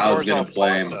fucking blown Stroud's the doors gonna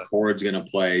play. Tulsa. McCord's gonna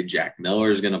play. Jack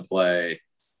Miller's gonna play.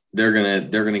 They're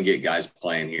gonna get guys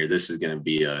playing here. This is gonna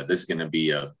be a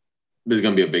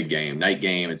big game. Night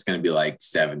game. It's gonna be like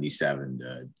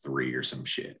 77-3 or some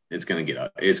shit. It's gonna get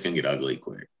ugly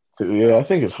quick. Yeah, I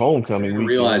think it's homecoming.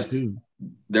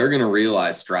 They're gonna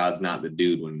realize Stroud's not the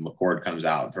dude when McCord comes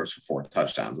out and throws for 4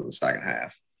 touchdowns in the second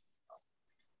half.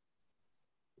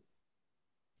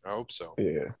 I hope so.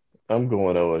 Yeah, I'm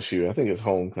going OSU. I think it's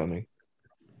homecoming.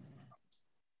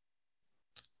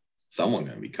 Someone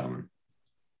gonna be coming.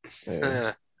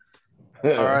 Yeah.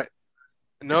 All right.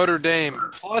 Notre Dame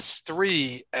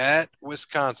 +3 at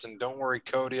Wisconsin. Don't worry,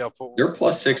 Cody. They're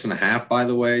 +6.5, by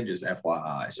the way, just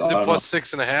FYI. So is it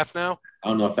 +6.5 now? I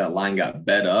don't know if that line got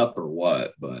bet up or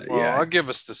what, but yeah. I'll give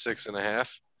us the 6.5.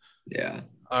 Yeah.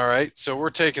 All right. So we're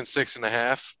taking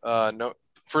 6.5. No,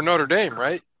 for Notre Dame,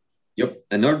 right? Yep.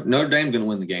 And Notre Dame's gonna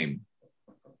win the game.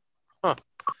 Huh.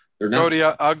 Cody,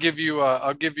 I'll give you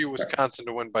Wisconsin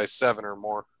to win by 7 or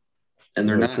more. And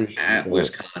they're not at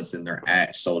Wisconsin. They're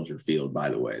at Soldier Field, by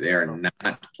the way. They are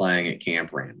not playing at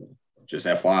Camp Randall. Just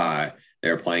FYI,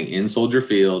 they're playing in Soldier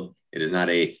Field. It is not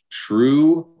a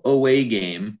true away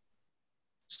game.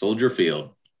 Soldier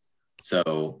Field.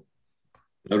 So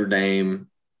Notre Dame's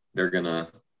going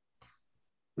to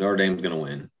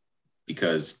win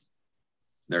because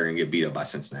they're going to get beat up by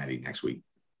Cincinnati next week.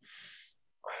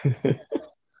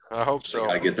 I hope so. They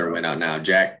got to get their win out now.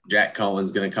 Jack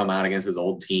Cohen's going to come out against his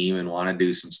old team and want to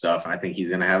do some stuff, and I think he's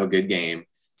going to have a good game.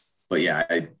 But yeah,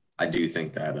 I do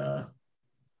think that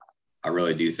I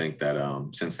really do think that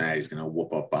Cincinnati's going to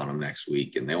whoop up on them next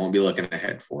week, and they won't be looking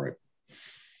ahead for it.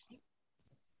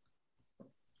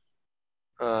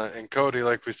 And Cody,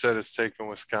 like we said, is taking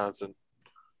Wisconsin.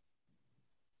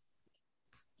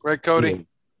 Right, Cody?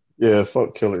 Yeah,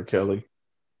 fuck Killer Kelly.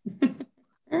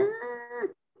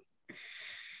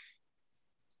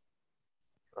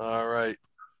 All right.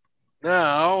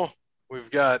 Now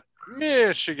we've got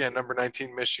Michigan, number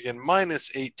 19, Michigan,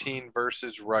 -18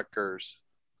 versus Rutgers.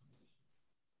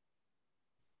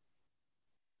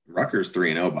 Rutgers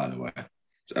 3-0, by the way.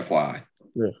 It's FYI.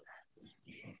 Yeah.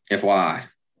 FYI.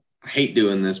 I hate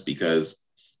doing this because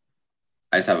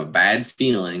I just have a bad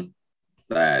feeling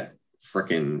that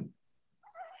freaking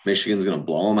Michigan's going to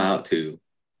blow them out too.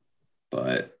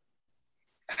 But,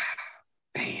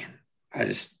 man,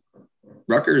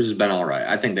 Rutgers has been all right.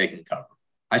 I think they can cover.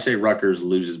 I say Rutgers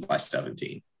loses by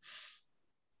 17.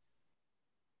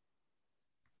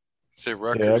 Say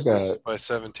Rutgers loses by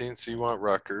 17, so you want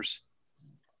Rutgers.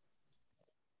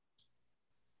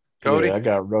 Cody? Yeah, I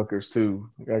got Rutgers too.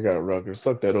 I got Rutgers.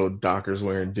 Fuck that old Dockers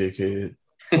wearing dickhead.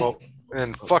 Well,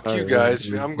 and fuck you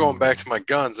guys. I'm going back to my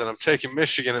guns, and I'm taking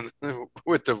Michigan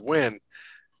with the win,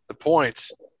 the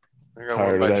points. They're going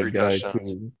to win by 3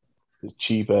 touchdowns. Too. The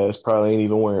cheap ass probably ain't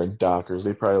even wearing Dockers.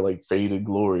 They probably like Faded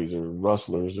Glories or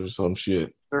Rustlers or some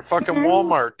shit. They're fucking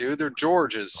Walmart, dude. They're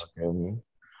Georges.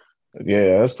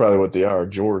 Yeah, that's probably what they are,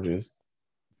 Georges.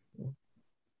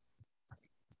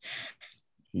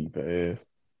 Cheap ass.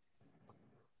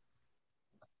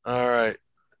 All right.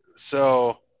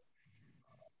 So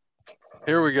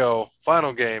here we go.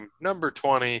 Final game. Number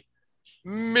 20,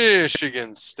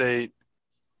 Michigan State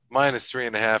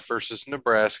 -3.5 versus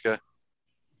Nebraska.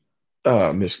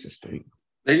 Michigan State.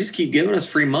 They just keep giving us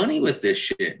free money with this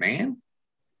shit, man.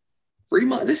 Free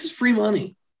money. This is free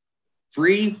money.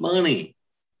 Free money.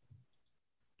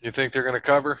 You think they're going to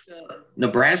cover?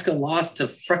 Nebraska lost to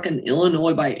freaking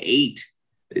Illinois by 8.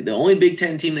 The only Big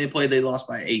Ten team they played, they lost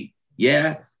by 8.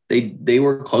 Yeah, they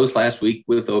were close last week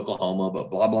with Oklahoma,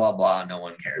 but blah, blah, blah. No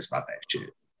one cares about that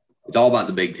shit. It's all about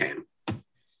the Big Ten.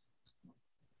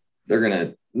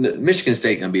 Michigan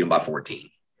State going to beat them by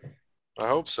 14. I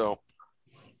hope so.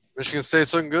 Michigan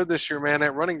State's looking good this year, man.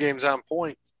 That running game's on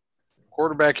point.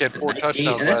 Quarterback had 4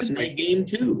 touchdowns last week. That's a game,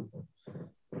 too.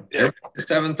 Yeah.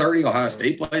 7:30. Ohio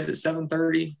State plays at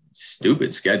 7:30.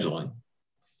 Stupid scheduling.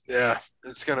 Yeah,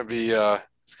 it's gonna be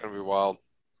wild.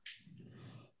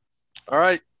 All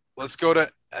right, let's go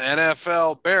to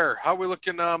NFL. Bear, how we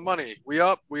looking money? We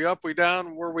up, we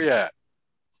down? Where we at?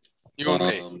 You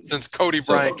and me, since Cody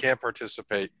Bryant can't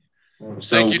participate.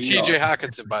 So thank you, TJ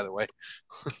Hawkinson, by the way.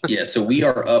 Yeah, so we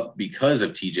are up because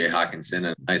of TJ Hawkinson,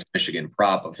 a nice Michigan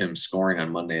prop of him scoring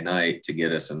on Monday night to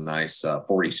get us a nice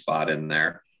 40 spot in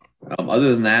there.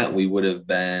 Other than that, we would have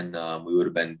been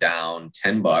down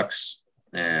 $10,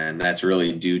 and that's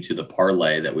really due to the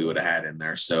parlay that we would have had in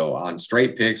there. So on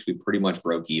straight picks, we pretty much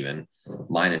broke even,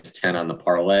 minus 10 on the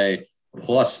parlay,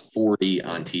 plus 40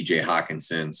 on TJ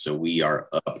Hawkinson. So we are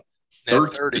up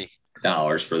 $30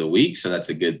 for the week. So that's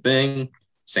a good thing.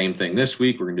 Same thing this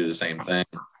week. We're gonna do the same thing.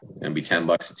 It's gonna be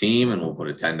 $10 a team, and we'll put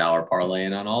a $10 parlay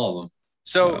in on all of them.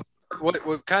 So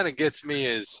what kind of gets me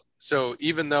is, so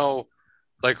even though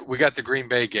like we got the Green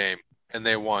Bay game and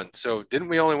they won, so didn't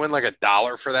we only win like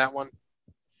 $1 for that one?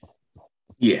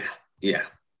 Yeah.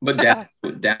 But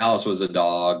Dallas was a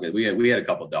dog. We had a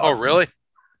couple dogs. Oh, really?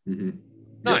 Mm-hmm.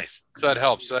 Nice. Yep. So that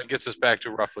helps. So that gets us back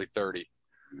to roughly 30.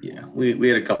 Yeah, we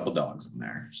had a couple dogs in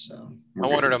there. So I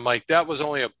wondered, I'm like, that was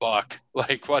only $1.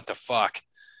 Like, what the fuck?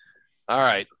 All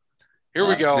right. Here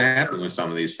we go. Happen with some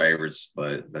of these favorites,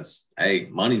 but that's, hey,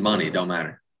 money, don't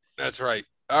matter. That's right.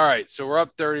 All right. So we're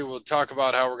up 30. We'll talk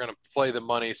about how we're going to play the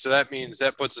money. So that means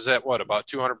that puts us at what, about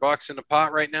 $200 in the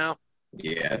pot right now?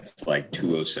 Yeah, it's like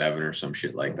 207 or some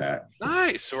shit like that.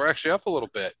 Nice. So we're actually up a little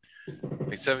bit,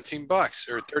 like $17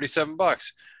 or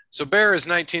 $37. So Bear is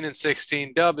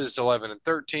 19-16. Dub is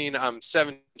 11-13. I'm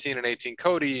 17-18.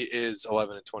 Cody is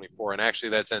 11-24. And actually,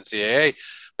 that's NCAA.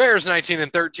 Bear's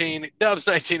 19-13. Dub's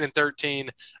 19-13.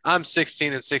 I'm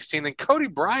 16-16. And Cody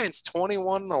Bryant's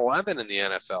 21-11 in the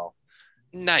NFL.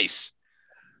 Nice.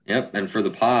 Yep. And for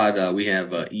the pod, we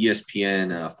have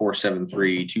ESPN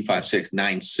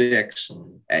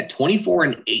 473-256-96 at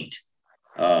 24-8.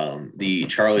 The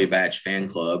Charlie Batch fan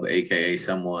club, aka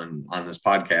someone on this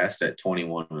podcast, at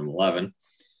 21-11.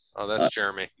 Oh, that's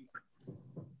Jeremy.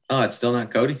 Oh, it's still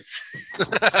not Cody.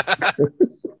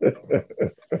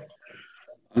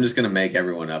 I'm just gonna make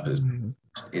everyone up as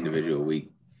individual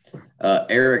week.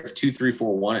 Eric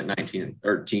 2341 at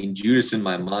 19-13. Judas in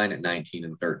my mind at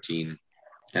 19-13.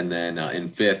 And then in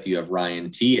fifth, you have Ryan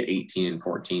T at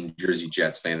 18-14. Jersey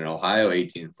Jets fan in Ohio,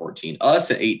 18-14.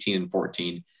 Us at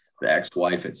 18-14. The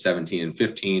ex-wife at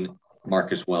 17-15,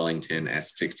 Marcus Wellington at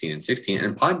 16-16,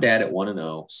 and Pod Dad at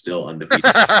 1-0, still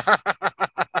undefeated.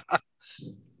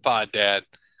 Pod Dad.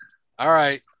 All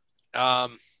right.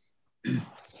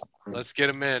 Let's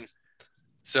get him in.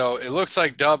 So it looks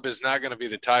like Dub is not going to be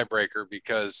the tiebreaker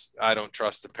because I don't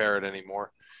trust the parrot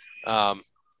anymore.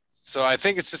 So I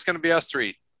think it's just going to be us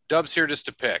three. Dub's here just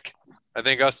to pick. I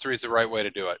think us three is the right way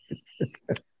to do it.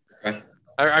 Okay.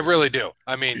 I really do.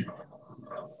 I mean,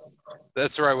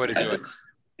 that's the right way to do it.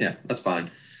 Yeah, that's fine.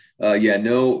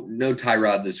 No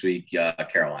Tyrod this week.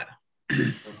 Carolina.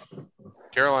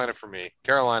 Carolina for me.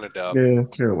 Carolina, Dub. Yeah,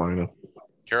 Carolina.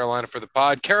 Carolina for the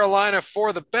pod. Carolina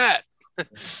for the bet.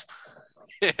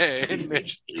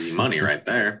 Easy money right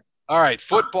there. All right,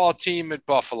 football team at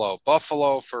Buffalo.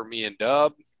 Buffalo for me and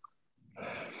Dub.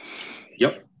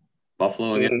 Yep.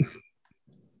 Buffalo again.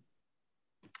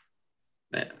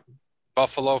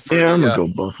 Buffalo for I'm gonna go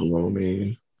Buffalo,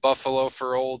 man. Buffalo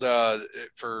for old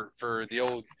for the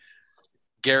old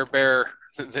Gare Bear,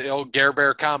 the old Gare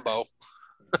Bear combo.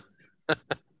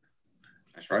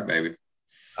 That's right, baby.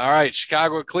 All right,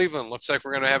 Chicago at Cleveland. Looks like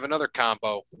we're gonna have another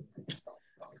combo.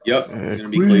 Yep, it's gonna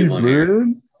be Cleveland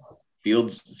here.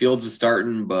 Fields is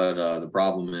starting, but the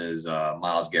problem is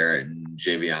Myles Garrett and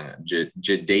Jadeveon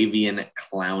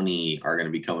Clowney are going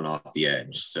to be coming off the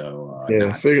edge. So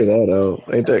figure that out.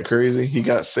 Ain't that crazy? He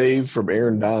got saved from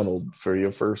Aaron Donald for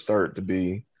your first start to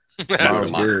be Myles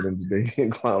Garrett and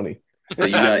Jadeveon Clowney. So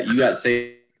you got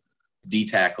saved D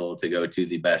tackle to go to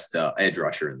the best edge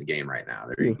rusher in the game right now.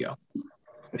 There you go.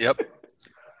 Yep.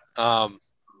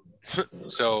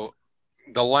 So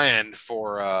the land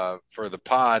for the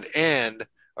pod and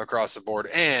across the board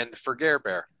and for Gare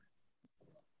Bear.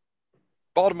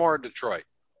 Baltimore, Detroit.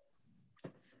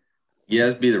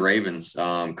 Yes, be the Ravens.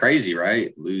 Crazy,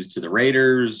 right? Lose to the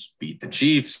Raiders, beat the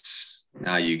Chiefs.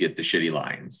 Now you get the shitty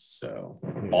Lions. So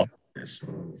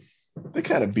they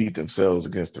kind of beat themselves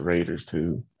against the Raiders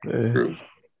too. True.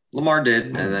 Lamar did,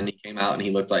 and then he came out and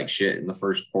he looked like shit in the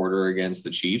first quarter against the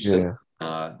Chiefs. Yeah. And,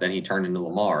 then he turned into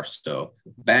Lamar. So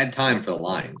bad time for the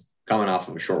Lions, coming off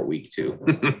of a short week too.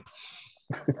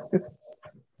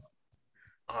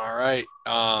 All right.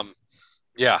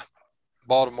 Yeah.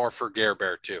 Baltimore for Gare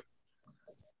Bear too.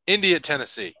 Indy at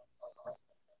Tennessee.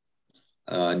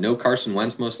 No Carson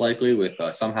Wentz most likely with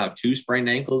somehow 2 sprained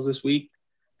ankles this week.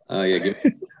 Even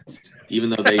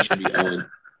though they should be 0,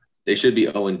 they should be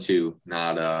 0-2,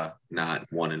 not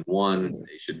 1-1.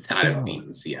 They should not have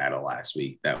beaten Seattle last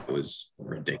week. That was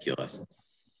ridiculous.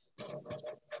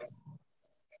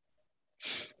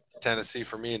 Tennessee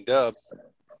for me and Dub.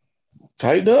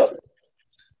 Tighten up.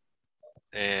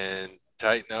 And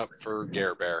tighten up for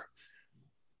Gare Bear.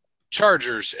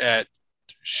 Chargers at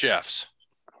Chefs.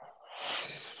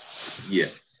 Yeah.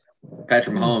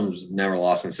 Patrick Mahomes never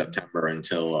lost in September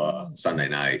until Sunday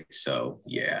night. So,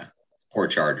 yeah. Poor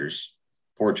Chargers.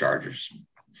 Poor Chargers.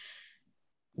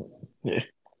 Yeah.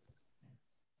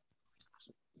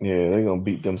 Yeah, they're going to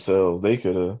beat themselves. They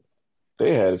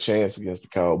had a chance against the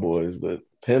Cowboys, but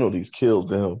penalties killed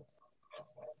them.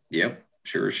 Yep.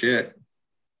 Sure as shit.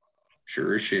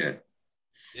 Sure as shit.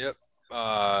 Yep.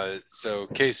 So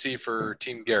KC for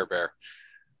Team Gare Bear.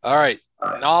 All right.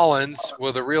 Nollins,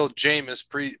 will the real Jameis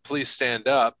please stand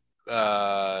up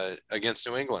against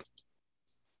New England?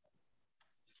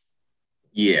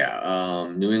 Yeah.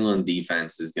 New England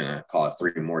defense is going to cause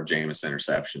 3 more Jameis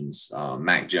interceptions.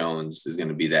 Mac Jones is going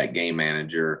to be that game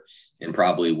manager and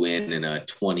probably win in a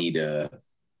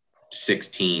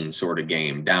 20-16 sort of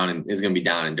game. Is going to be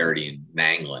down and dirty in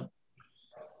Nangland.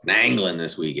 Nangland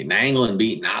this weekend. Nangland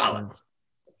beat Nollins.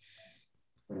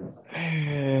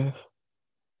 I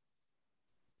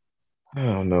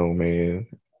don't know, man.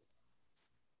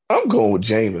 I'm going with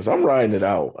Jameis. I'm riding it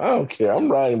out. I don't care.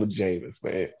 I'm riding with Jameis,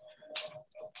 man.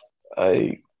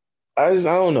 I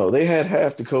don't know. They had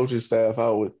half the coaching staff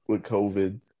out with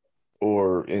COVID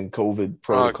or in COVID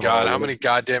protocol. Oh, God. How many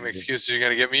goddamn excuses are you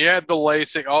going to give me? You had the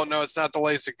LASIK. Oh, no, it's not the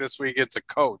LASIK this week. It's a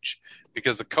coach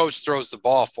because the coach throws the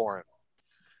ball for him.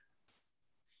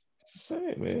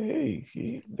 Say, man,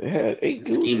 hey, they had 8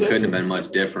 The scheme couldn't have been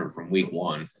much different from week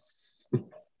 1.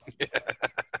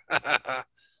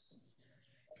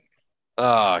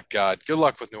 Oh, God. Good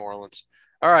luck with New Orleans.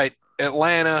 All right.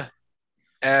 Atlanta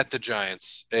at the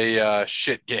Giants. A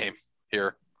shit game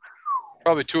here.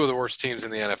 Probably 2 of the worst teams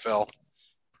in the NFL.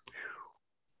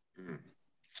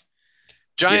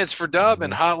 Giants for Dub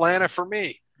and Hotlanta for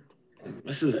me.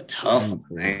 This is a tough one,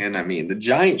 man. I mean, the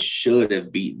Giants should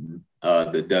have beaten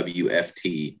the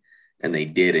WFT, and they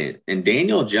didn't. And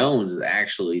Daniel Jones is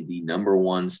actually the number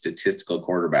 1 statistical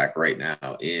quarterback right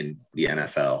now in the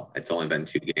NFL. It's only been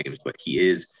 2 games, but he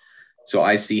is. So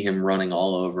I see him running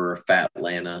all over Fat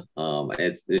Atlanta.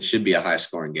 It should be a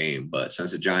high-scoring game, but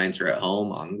since the Giants are at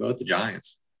home, I'm going to go with the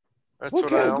Giants. That's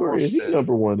what I almost is he did.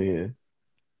 number 1 in?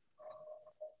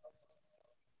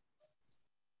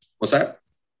 What's that?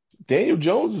 Daniel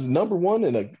Jones is number 1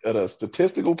 in a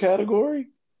statistical category?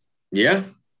 Yeah.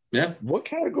 What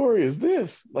category is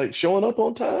this? Like showing up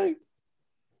on time?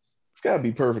 It's got to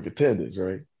be perfect attendance,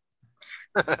 right?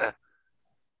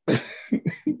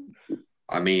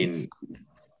 I mean,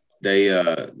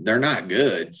 they're not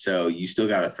good, so you still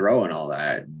got to throw and all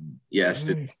that.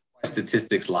 Yes,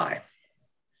 statistics lie.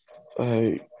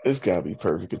 It's got to be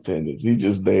perfect attendance. He's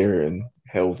just there and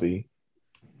healthy.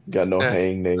 Got no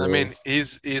hangnails. I mean,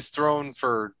 he's thrown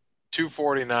for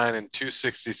 249 and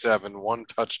 267, 1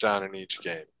 touchdown in each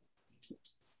game.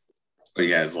 But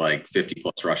he has like 50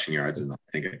 plus rushing yards and I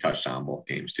think a touchdown both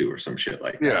games too, or some shit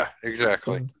like that. Yeah,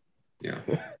 exactly. Yeah.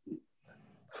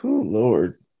 Oh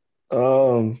Lord.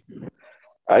 I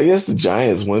guess the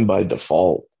Giants win by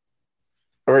default.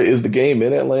 All right, is the game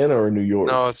in Atlanta or New York?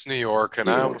 No, it's New York, and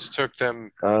I almost took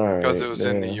them because it was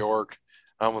in New York.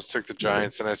 I almost took the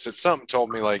Giants, and I said something told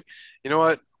me like, you know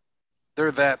what,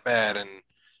 they're that bad, and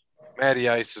Matty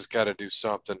Ice has got to do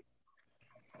something.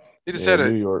 He just had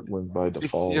New York wins by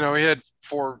default. He had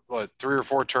 3 or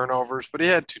 4 turnovers, but he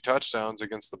had 2 touchdowns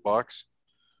against the Bucs.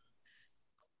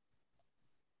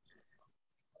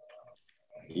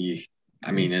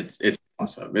 I mean, it's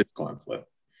awesome. It's coin flip.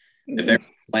 If they're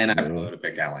Atlanta, I would have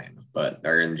picked Atlanta, but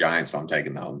they're in Giants, so I'm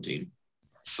taking the home team.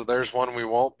 So there's one we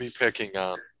won't be picking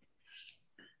on.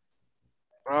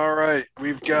 All right,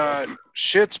 we've got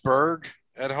Schittsburg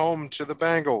at home to the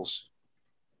Bengals.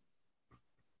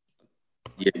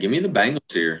 Yeah, give me the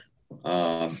Bengals here.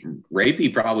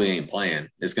 Rapey probably ain't playing.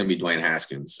 It's going to be Dwayne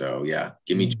Haskins. So, yeah,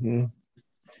 give me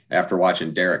after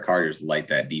watching Derek Carr just light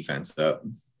that defense up.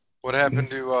 What happened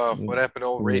to old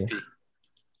Rapey?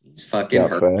 He's fucking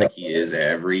hurt like he is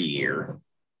every year.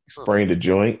 Sprained a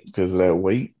joint because of that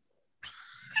weight.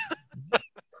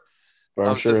 But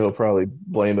I'm sure he'll probably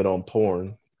blame it on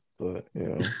porn. But,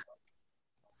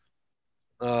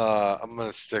 I'm going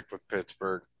to stick with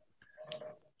Pittsburgh.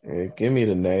 Yeah, give me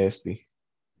the nasty.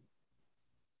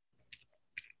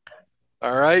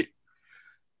 All right.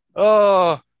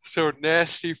 Oh, so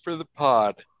nasty for the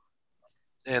pod.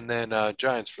 And then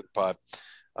Giants for the pod.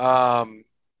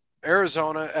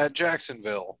 Arizona at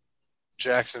Jacksonville.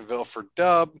 Jacksonville for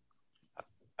Dub.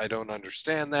 I don't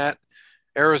understand that.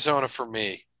 Arizona for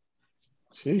me.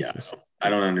 Jesus. Yeah,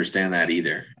 I don't understand that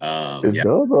either. Is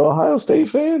Dub an Ohio State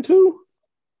fan too?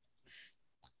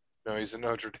 No, he's a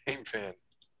Notre Dame fan.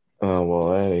 Oh, well,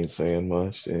 that ain't saying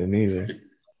much then either.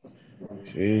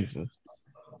 Jesus.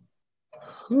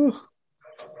 Whew.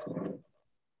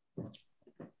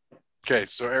 Okay,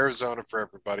 so Arizona for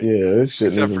everybody, Yeah, it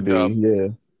shouldn't except for even be. Dub. Yeah,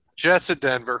 Jets at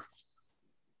Denver.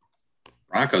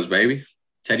 Broncos, baby.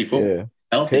 Teddy football. yeah.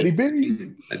 Healthy. Teddy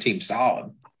B. That team's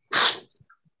solid.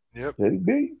 Yep. Teddy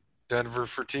B. Denver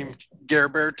for Team Gare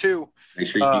Bear too. Make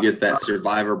sure you get that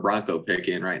Survivor Bronco pick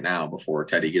in right now before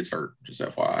Teddy gets hurt. Just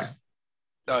FYI.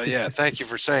 Oh yeah, thank you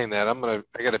for saying that. I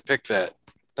gotta pick that.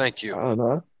 Thank you. I don't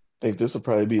know. I think this will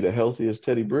probably be the healthiest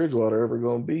Teddy Bridgewater ever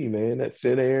going to be, man. That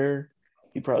thin air.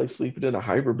 He probably sleeping in a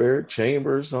hyperbaric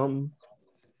chamber or something,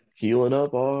 healing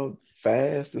up all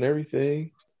fast and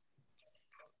everything.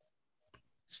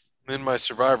 In my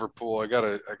survivor pool, I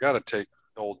gotta take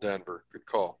old Denver. Good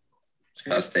call. It's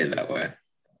gotta stay that way.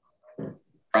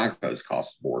 Broncos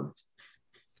cost the board.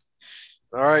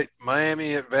 All right,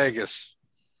 Miami at Vegas.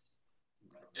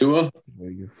 Tua,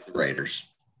 Vegas. Raiders.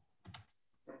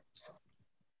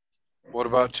 What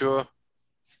about Tua?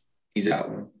 He's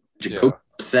out. Jacoby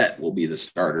Brissett will be the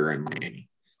starter in Miami.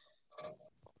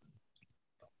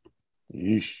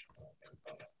 Yeesh.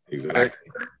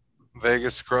 Exactly.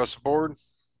 Vegas across the board.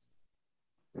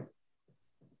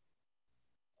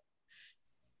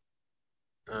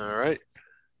 All right.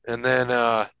 And then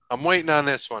I'm waiting on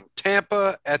this one.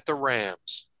 Tampa at the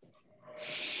Rams.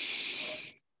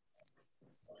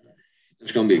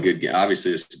 It's going to be a good game.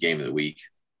 Obviously, this is the game of the week.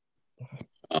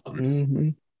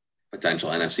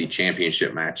 Potential NFC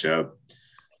championship matchup,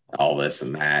 all this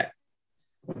and that.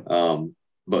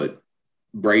 But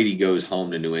Brady goes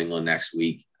home to New England next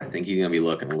week. I think he's going to be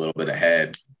looking a little bit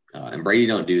ahead. And Brady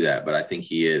don't do that, but I think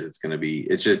he is.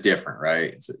 It's just different,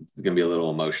 right? It's going to be a little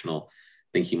emotional.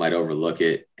 I think he might overlook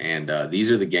it. And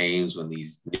these are the games when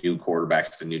these new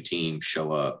quarterbacks to new teams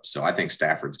show up. So I think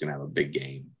Stafford's going to have a big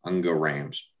game. I'm going to go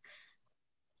Rams.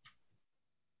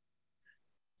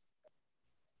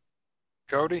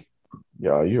 Cody?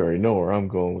 Yeah, you already know where I'm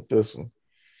going with this one.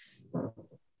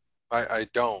 I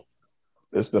don't.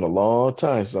 It's been a long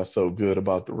time since I felt good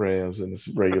about the Rams in this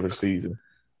regular season.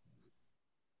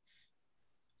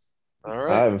 All I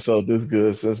right. haven't felt this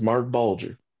good since Mark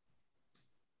Bulger.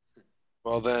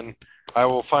 Well, then I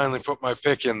will finally put my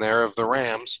pick in there of the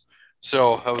Rams.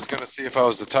 So I was going to see if I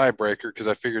was the tiebreaker because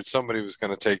I figured somebody was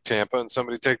going to take Tampa and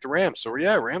somebody take the Rams. So,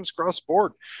 yeah, Rams across the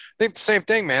board. I think the same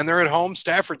thing, man. They're at home.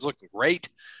 Stafford's looking great.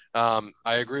 I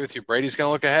agree with you. Brady's going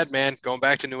to look ahead, man. Going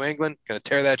back to New England, going to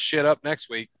tear that shit up next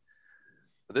week.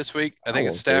 But this week, I think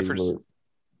it's Stafford's.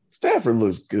 Stafford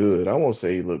looks good. I won't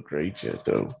say he looked great yet,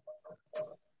 though.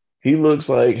 He looks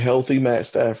like healthy Matt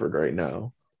Stafford right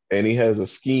now. And he has a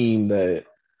scheme that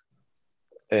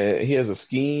Hey,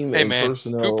 and man,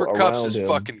 personnel Cooper around Kupp's is him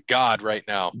fucking God right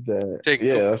now. Taking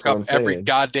Cooper that's what I'm Kupp every saying.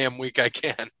 goddamn week I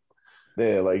can.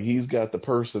 Yeah, like he's got the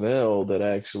personnel that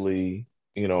actually,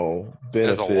 benefits.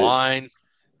 As a line.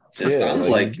 It sounds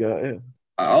like I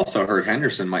also heard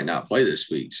Henderson might not play this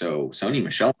week. So Sony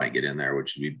Michel might get in there,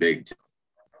 which would be big too.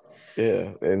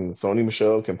 Yeah, and Sony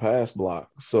Michel can pass block.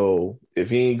 So if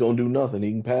he ain't gonna do nothing,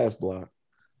 he can pass block.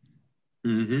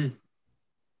 Mm-hmm.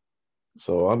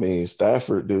 So I mean,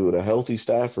 Stafford, dude, a healthy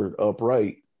Stafford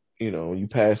upright. You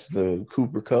pass the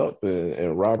Cooper Kupp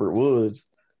and Robert Woods.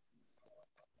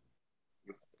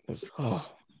 Oh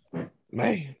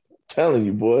man, telling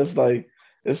you, boy,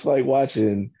 it's like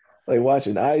watching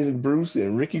Isaac Bruce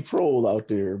and Ricky Prohl out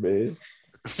there, man.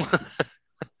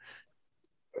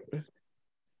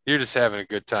 You're just having a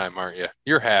good time, aren't you?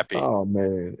 You're happy. Oh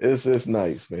man, it's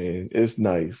nice, man. It's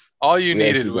nice. All you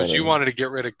needed was you wanted to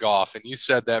get rid of Goff, and you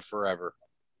said that forever.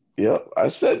 Yep, I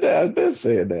said that. I've been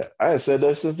saying that. I said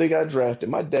that since they got drafted.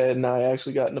 My dad and I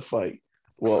actually got in a fight,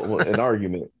 an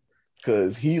argument,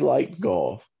 because he liked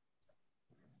Goff.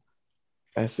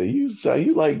 I said,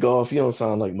 you like Goff? You don't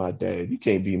sound like my dad. You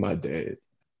can't be my dad.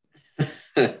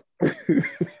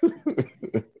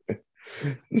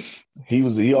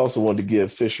 He also wanted to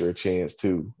give Fisher a chance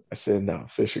too. I said, no,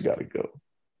 Fisher got to go.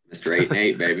 Mr.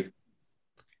 8-8, baby.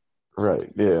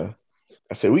 Right, yeah.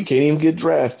 I said, we can't even get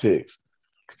draft picks.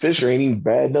 Fisher ain't even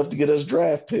bad enough to get us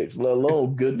draft picks, let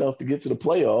alone good enough to get to the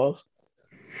playoffs.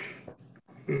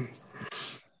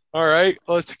 All right,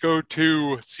 let's go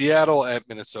to Seattle at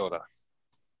Minnesota.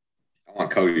 I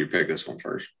want Cody to pick this one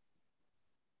first.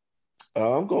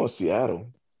 I'm going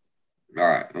Seattle. All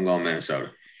right, I'm going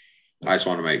Minnesota. I just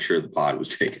want to make sure the pod was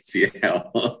taking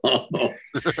Seattle.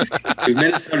 Dude,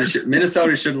 Minnesota shouldn't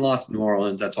have lost to New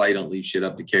Orleans. That's why you don't leave shit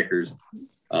up to kickers.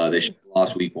 They shouldn't have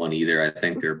lost week one either. I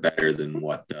think they're better than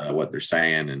what they're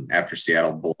saying. And after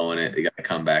Seattle blowing it, they got to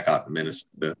come back out to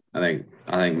Minnesota. I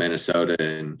think Minnesota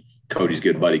and Cody's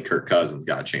good buddy Kirk Cousins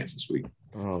got a chance this week.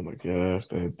 Oh my gosh,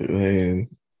 that dude, man.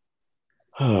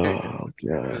 Oh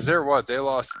god. Because they're what? They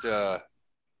lost to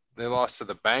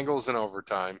the Bengals in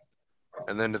overtime,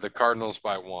 and then to the Cardinals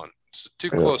by 1. So 2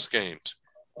 close games.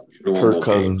 Kirk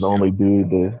Cousins, the only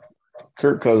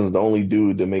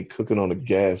dude to make cooking on a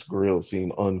gas grill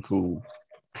seem uncool.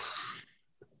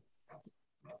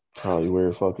 Probably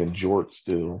wear fucking jorts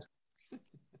still.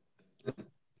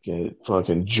 Get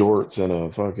fucking jorts and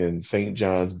a fucking St.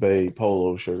 John's Bay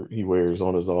polo shirt he wears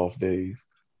on his off days.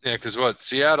 Yeah, because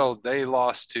Seattle, they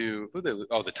lost to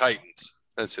the Titans.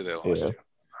 That's who they lost to.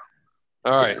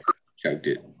 All right. Choked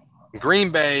it. Green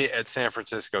Bay at San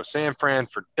Francisco. San Fran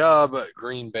for Dub,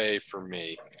 Green Bay for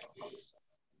me.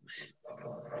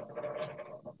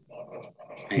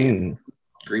 Man,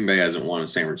 Green Bay hasn't won in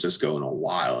San Francisco in a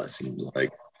while, it seems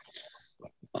like.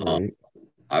 I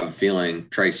have a feeling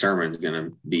Trey Sermon's going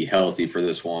to be healthy for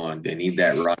this one. They need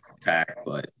that run attack,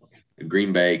 but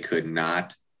Green Bay could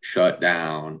not shut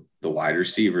down the wide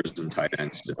receivers and tight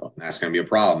ends still. And that's going to be a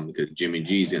problem because Jimmy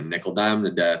G's going to nickel dime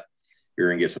to death. You're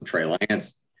going to get some Trey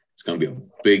Lance. It's going to be a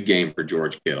big game for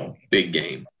George Kittle. Big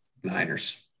game.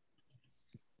 Niners.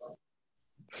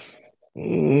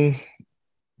 Yeah,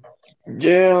 I'm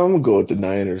going to go with the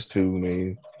Niners too,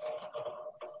 man.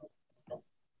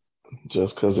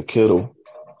 Just because of Kittle.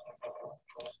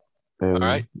 And all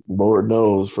right. Lord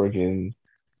knows, freaking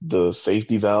the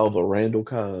safety valve of Randall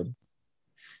Cobb.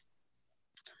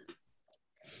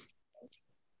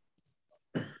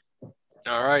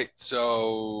 All right.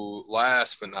 So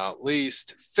last but not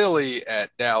least, Philly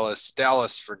at Dallas.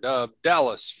 Dallas for Dub.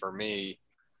 Dallas for me.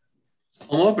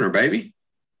 Home opener, baby.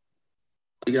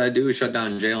 All you got to do is shut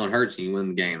down Jalen Hurts and you win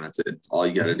the game. That's it. That's all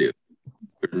you got to do.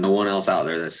 There's no one else out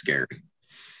there that's scary.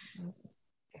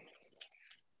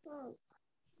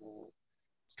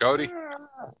 Cody?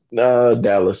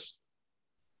 Dallas.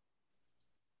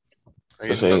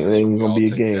 This ain't going to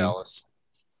be a game. Dallas.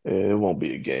 It won't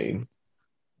be a game.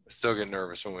 I still get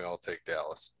nervous when we all take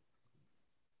Dallas.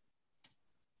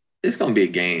 It's going to be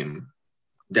a game.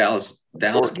 Dallas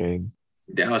game.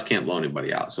 Dallas can't blow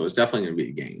anybody out, so it's definitely going to be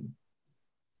a game.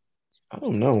 I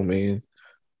don't know, man.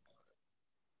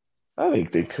 I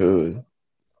think they could.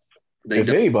 If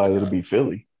anybody, it'll be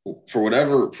Philly. For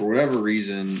whatever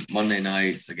reason, Monday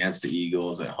nights against the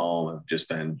Eagles at home have just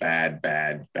been bad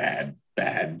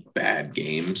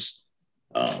games.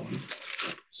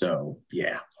 So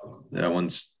yeah,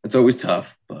 it's always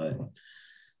tough, but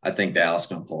I think Dallas is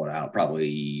going to pull it out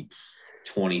probably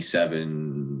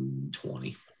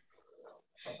 27-20.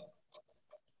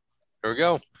 There we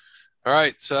go. All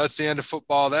right, so that's the end of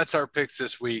football. That's our picks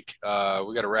this week. We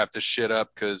got to wrap this shit up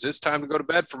because it's time to go to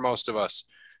bed for most of us.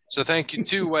 So thank you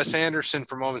to Wes Anderson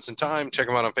for Moments in Time. Check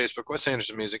him out on Facebook, Wes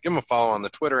Anderson Music. Give him a follow on the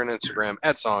Twitter and Instagram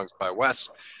at Songs by Wes.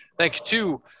 Thank you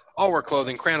to All Wear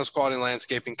Clothing, Crandall's Quality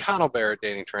Landscaping, Connell Barrett,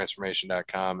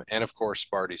 DatingTransformation.com, and of course,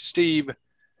 Sparty Steve.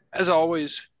 As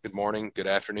always, good morning, good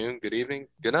afternoon, good evening,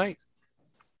 good night.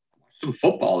 Some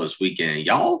football this weekend,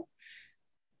 y'all.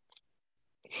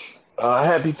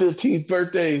 Happy 15th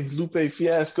birthday, Lupe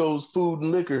Fiasco's Food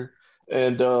and Liquor.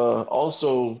 And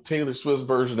also, Taylor Swift's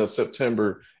version of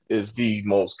September is the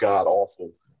most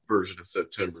god-awful version of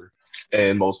September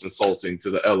and most insulting to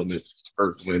the elements,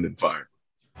 earth, wind, and fire.